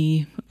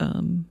any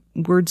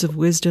words of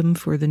wisdom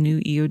for the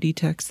new EOD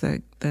techs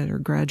that are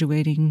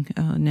graduating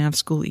NAV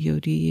School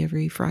EOD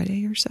every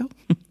Friday or so?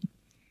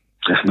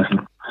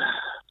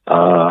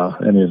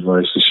 Any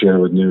advice to share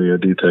with new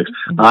EOD techs?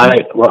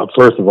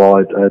 First of all,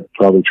 I'd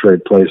probably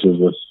trade places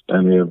with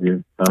any of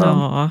you.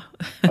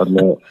 I'd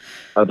love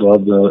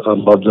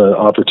the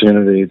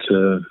opportunity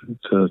to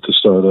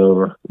start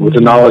over with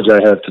the knowledge I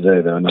have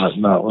today, though,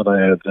 not what I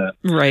had then.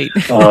 Right.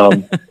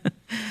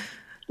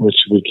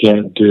 Which we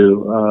can't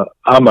do.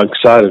 I'm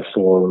excited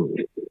for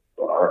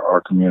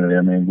our community.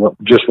 I mean,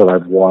 just what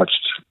I've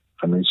watched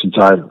I mean, since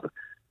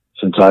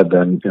I've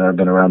been, I've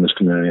been around this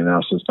community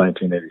now since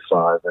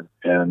 1985,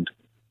 and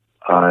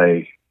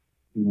I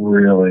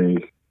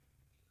really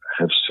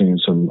have seen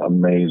some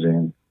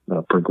amazing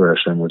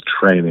progression with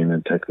training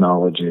and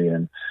technology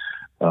and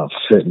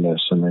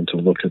fitness. I mean, to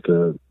look at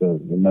the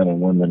men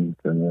and women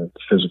and the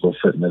physical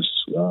fitness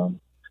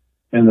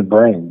and the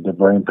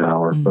brain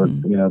power, but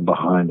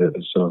behind it,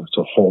 it's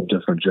a whole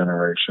different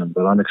generation.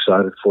 But I'm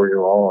excited for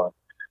you all.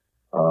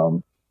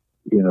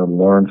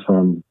 Learn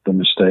from the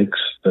mistakes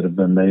that have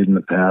been made in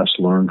the past.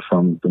 Learn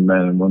from the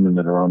men and women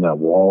that are on that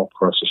wall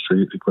across the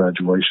street at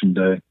graduation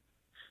day.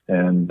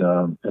 And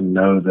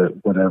know that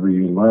whatever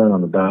you learn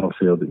on the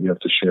battlefield, that you have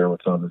to share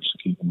with others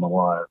to keep them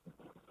alive.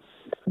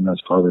 And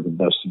that's probably the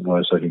best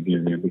advice I could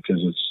give you, because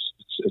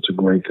it's a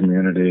great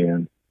community,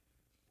 and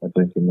I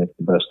think you make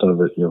the best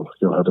of it. You'll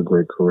have a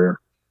great career.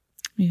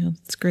 Yeah,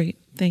 that's great.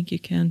 Thank you,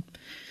 Ken.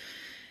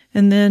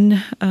 And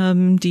then,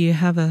 do you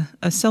have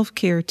a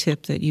self-care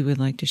tip that you would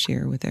like to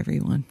share with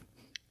everyone?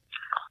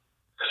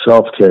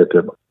 Self-care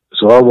tip.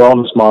 So our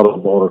wellness model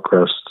of Boulder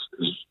Crest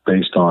is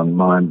based on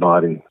mind,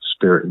 body,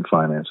 spirit, and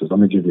finances. Let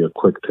me give you a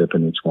quick tip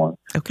in each one.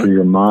 Okay. For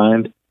your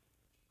mind,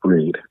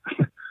 read.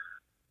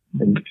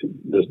 And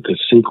the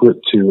secret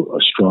to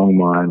a strong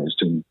mind is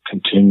to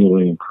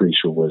continually increase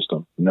your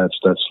wisdom. And that's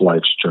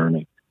life's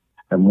journey.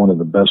 And one of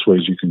the best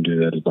ways you can do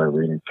that is by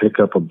reading. Pick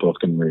up a book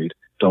and read.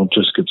 Don't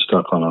just get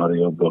stuck on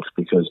audiobooks,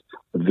 because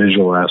the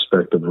visual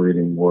aspect of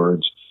reading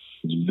words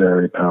is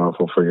very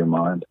powerful for your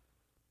mind.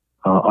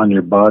 On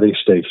your body,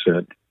 stay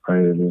fit.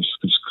 Right? There's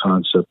this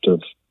concept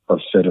of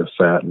fit or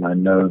fat. And I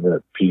know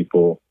that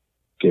people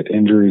get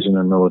injuries in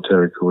their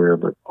military career,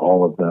 but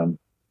all of them,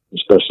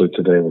 especially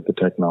today with the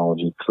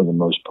technology, for the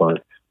most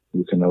part,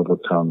 you can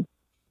overcome.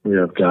 We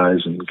have guys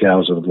and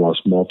gals that have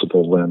lost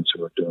multiple limbs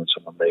who are doing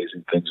some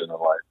amazing things in their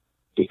life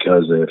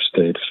because they have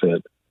stayed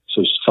fit.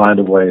 So find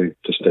a way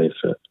to stay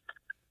fit.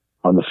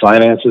 On the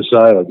finances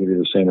side, I'll give you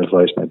the same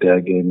advice my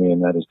dad gave me,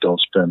 and that is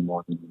don't spend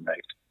more than you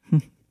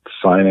make.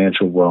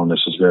 Financial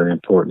wellness is very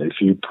important.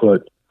 If you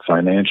put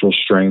financial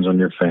strains on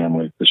your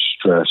family, the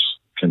stress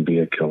can be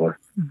a killer.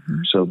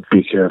 Mm-hmm. So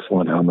be careful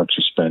on how much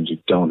you spend. You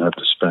don't have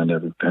to spend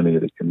every penny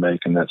that you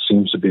make, and that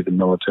seems to be the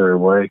military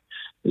way,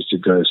 is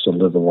to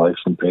live a life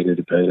from payday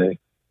to payday.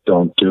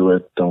 Don't do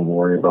it. Don't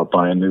worry about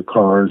buying new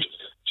cars.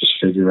 Just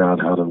figure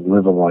out how to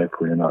live a life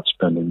where you're not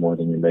spending more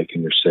than you're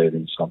making. You're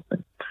saving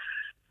something.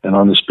 And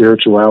on the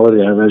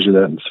spirituality, I measure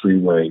that in 3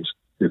 ways: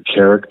 your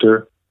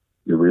character,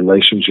 your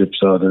relationships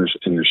to others,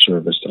 and your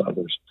service to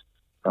others.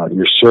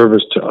 Your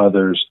service to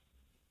others,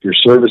 your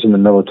service in the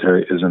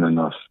military isn't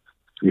enough.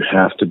 You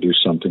have to do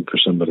something for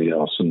somebody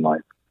else in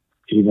life.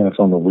 Even if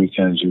on the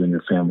weekends you and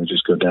your family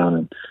just go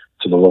down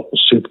to the local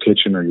soup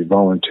kitchen, or you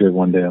volunteer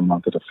one day a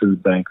month at a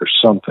food bank or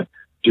something,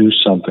 do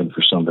something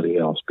for somebody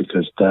else,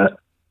 because that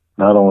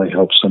not only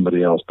helps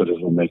somebody else, but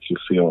it will make you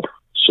feel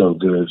so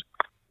good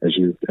as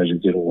you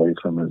get away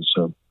from it.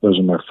 So those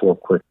are my 4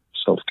 quick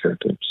self-care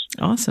tips.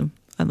 Awesome.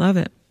 I love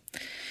it.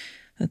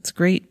 That's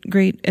great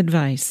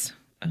advice.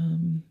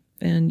 And,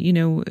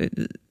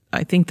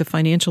 I think the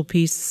financial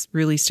piece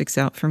really sticks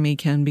out for me,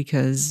 Ken,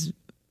 because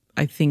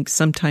I think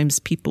sometimes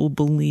people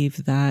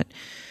believe that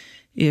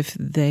if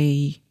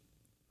they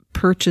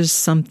purchase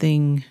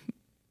something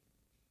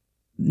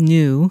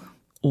new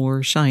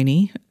or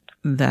shiny,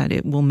 that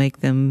it will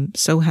make them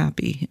so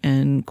happy.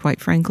 And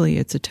quite frankly,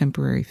 it's a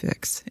temporary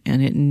fix,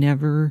 and it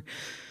never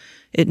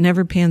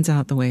pans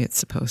out the way it's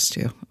supposed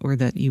to, or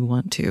that you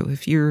want to.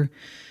 If you're,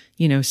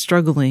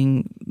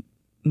 struggling,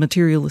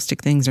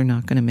 materialistic things are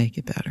not going to make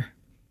it better.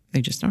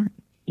 They just aren't.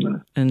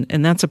 No.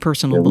 And that's a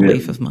personal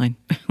belief of mine.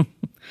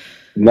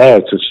 No,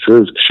 it's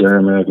true,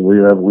 Sharon. Man, we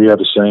have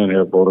a saying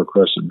here at Boulder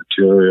Crest: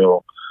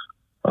 material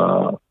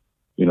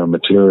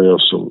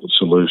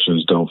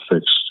solutions don't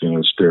fix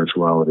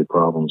spirituality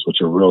problems, which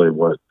are really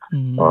what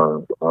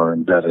are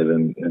embedded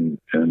in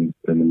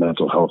the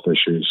mental health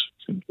issues.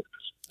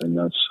 And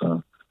that's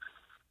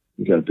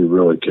you got to be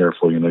really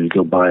careful. You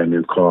go buy a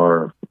new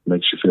car, it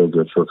makes you feel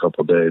good for a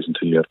couple of days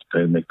until you have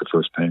to make the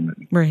first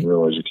payment. Right. You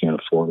realize you can't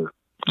afford it.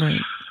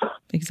 Right.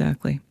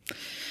 Exactly.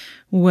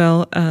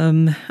 Well,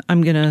 I'm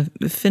going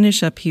to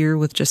finish up here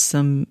with just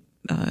some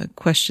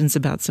questions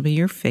about some of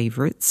your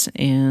favorites,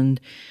 and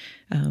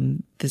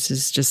this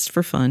is just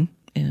for fun.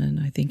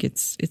 And I think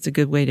it's a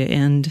good way to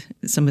end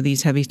some of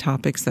these heavy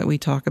topics that we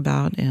talk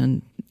about,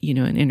 and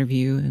an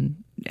interview, and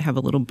have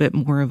a little bit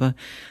more of a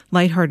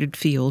lighthearted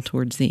feel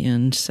towards the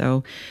end.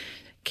 So,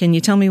 can you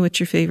tell me what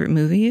your favorite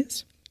movie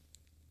is?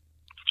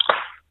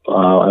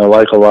 I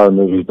like a lot of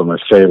movies, but my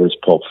favorite is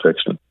Pulp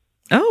Fiction.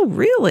 Oh,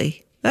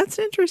 really? That's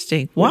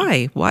interesting.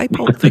 Why? Why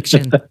Pulp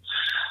Fiction?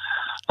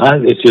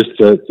 It's just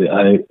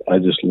that I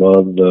just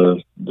love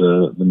the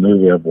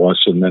movie. I've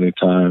watched it many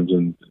times,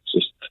 and it's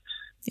just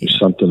there's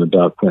something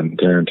about Quentin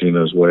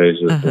Tarantino's ways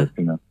that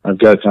I've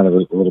got kind of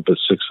a little bit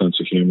sick sense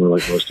of humor,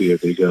 like most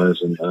EOD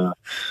guys, and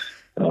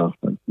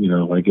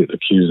I get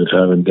accused of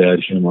having dad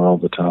humor all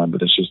the time.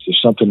 But it's just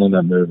there's something in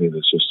that movie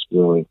that's just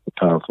really a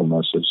powerful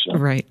message. So.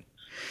 Right.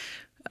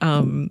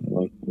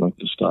 Like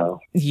the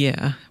style.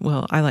 Yeah.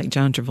 Well, I like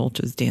John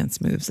Travolta's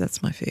dance moves.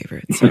 That's my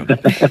favorite. So.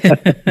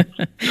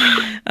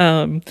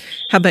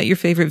 How about your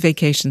favorite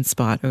vacation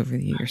spot over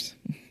the years?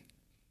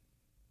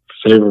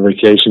 Favorite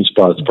vacation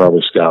spot is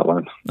probably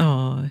Scotland.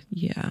 Oh,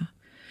 yeah.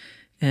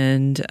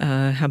 And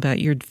how about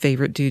your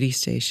favorite duty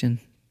station?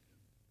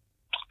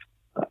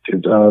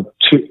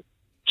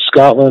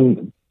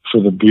 Scotland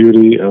for the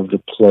beauty of the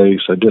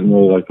place. I didn't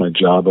really like my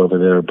job over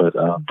there, but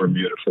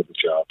Bermuda for the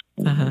job.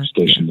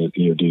 Stationed at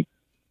EOD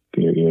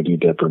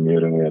at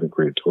Bermuda, and we had a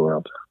great tour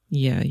out there.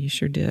 Yeah, you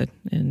sure did.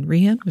 And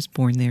Rianne was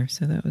born there,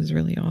 so that was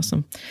really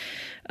awesome.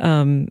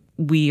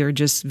 We are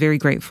just very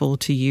grateful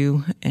to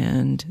you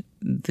and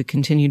the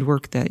continued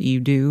work that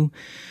you do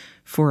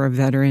for our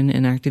veteran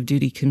and active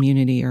duty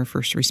community, our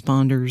first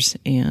responders,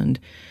 and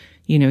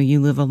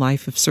you live a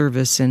life of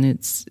service, and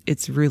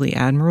it's really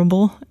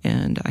admirable.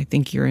 And I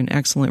think you're an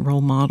excellent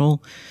role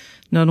model,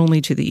 not only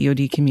to the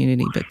EOD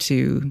community, but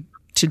to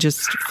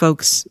just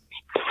folks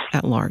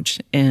at large.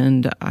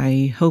 And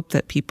I hope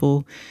that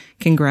people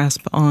can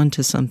grasp on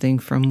to something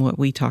from what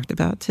we talked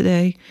about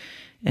today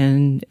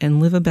and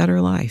live a better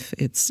life.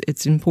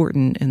 It's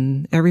important,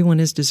 and everyone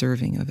is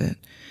deserving of it.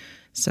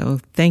 So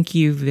thank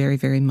you very,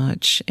 very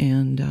much,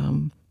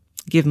 and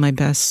give my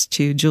best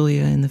to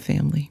Julia and the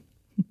family.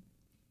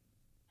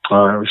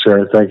 All right,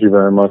 Sharon, thank you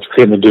very much.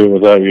 Couldn't do it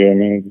without you. I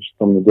mean,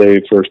 from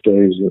the first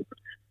days that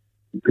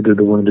we did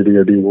the Wounded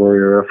EOD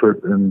Warrior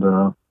effort, and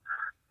to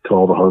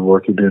all the hard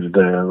work you do today,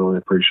 I really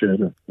appreciate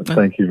it.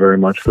 Thank you very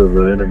much for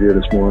the interview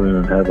this morning,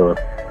 and have a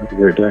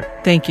great day.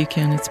 Thank you,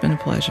 Ken. It's been a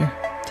pleasure.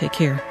 Take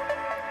care.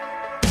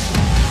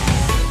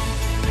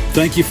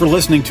 Thank you for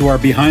listening to our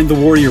Behind the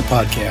Warrior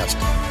podcast.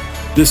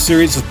 This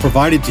series is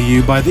provided to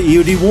you by the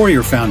EOD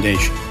Warrior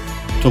Foundation.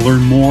 To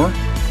learn more,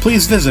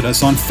 please visit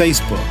us on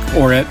Facebook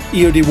or at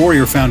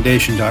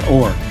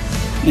eodwarriorfoundation.org.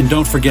 And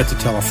don't forget to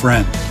tell a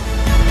friend.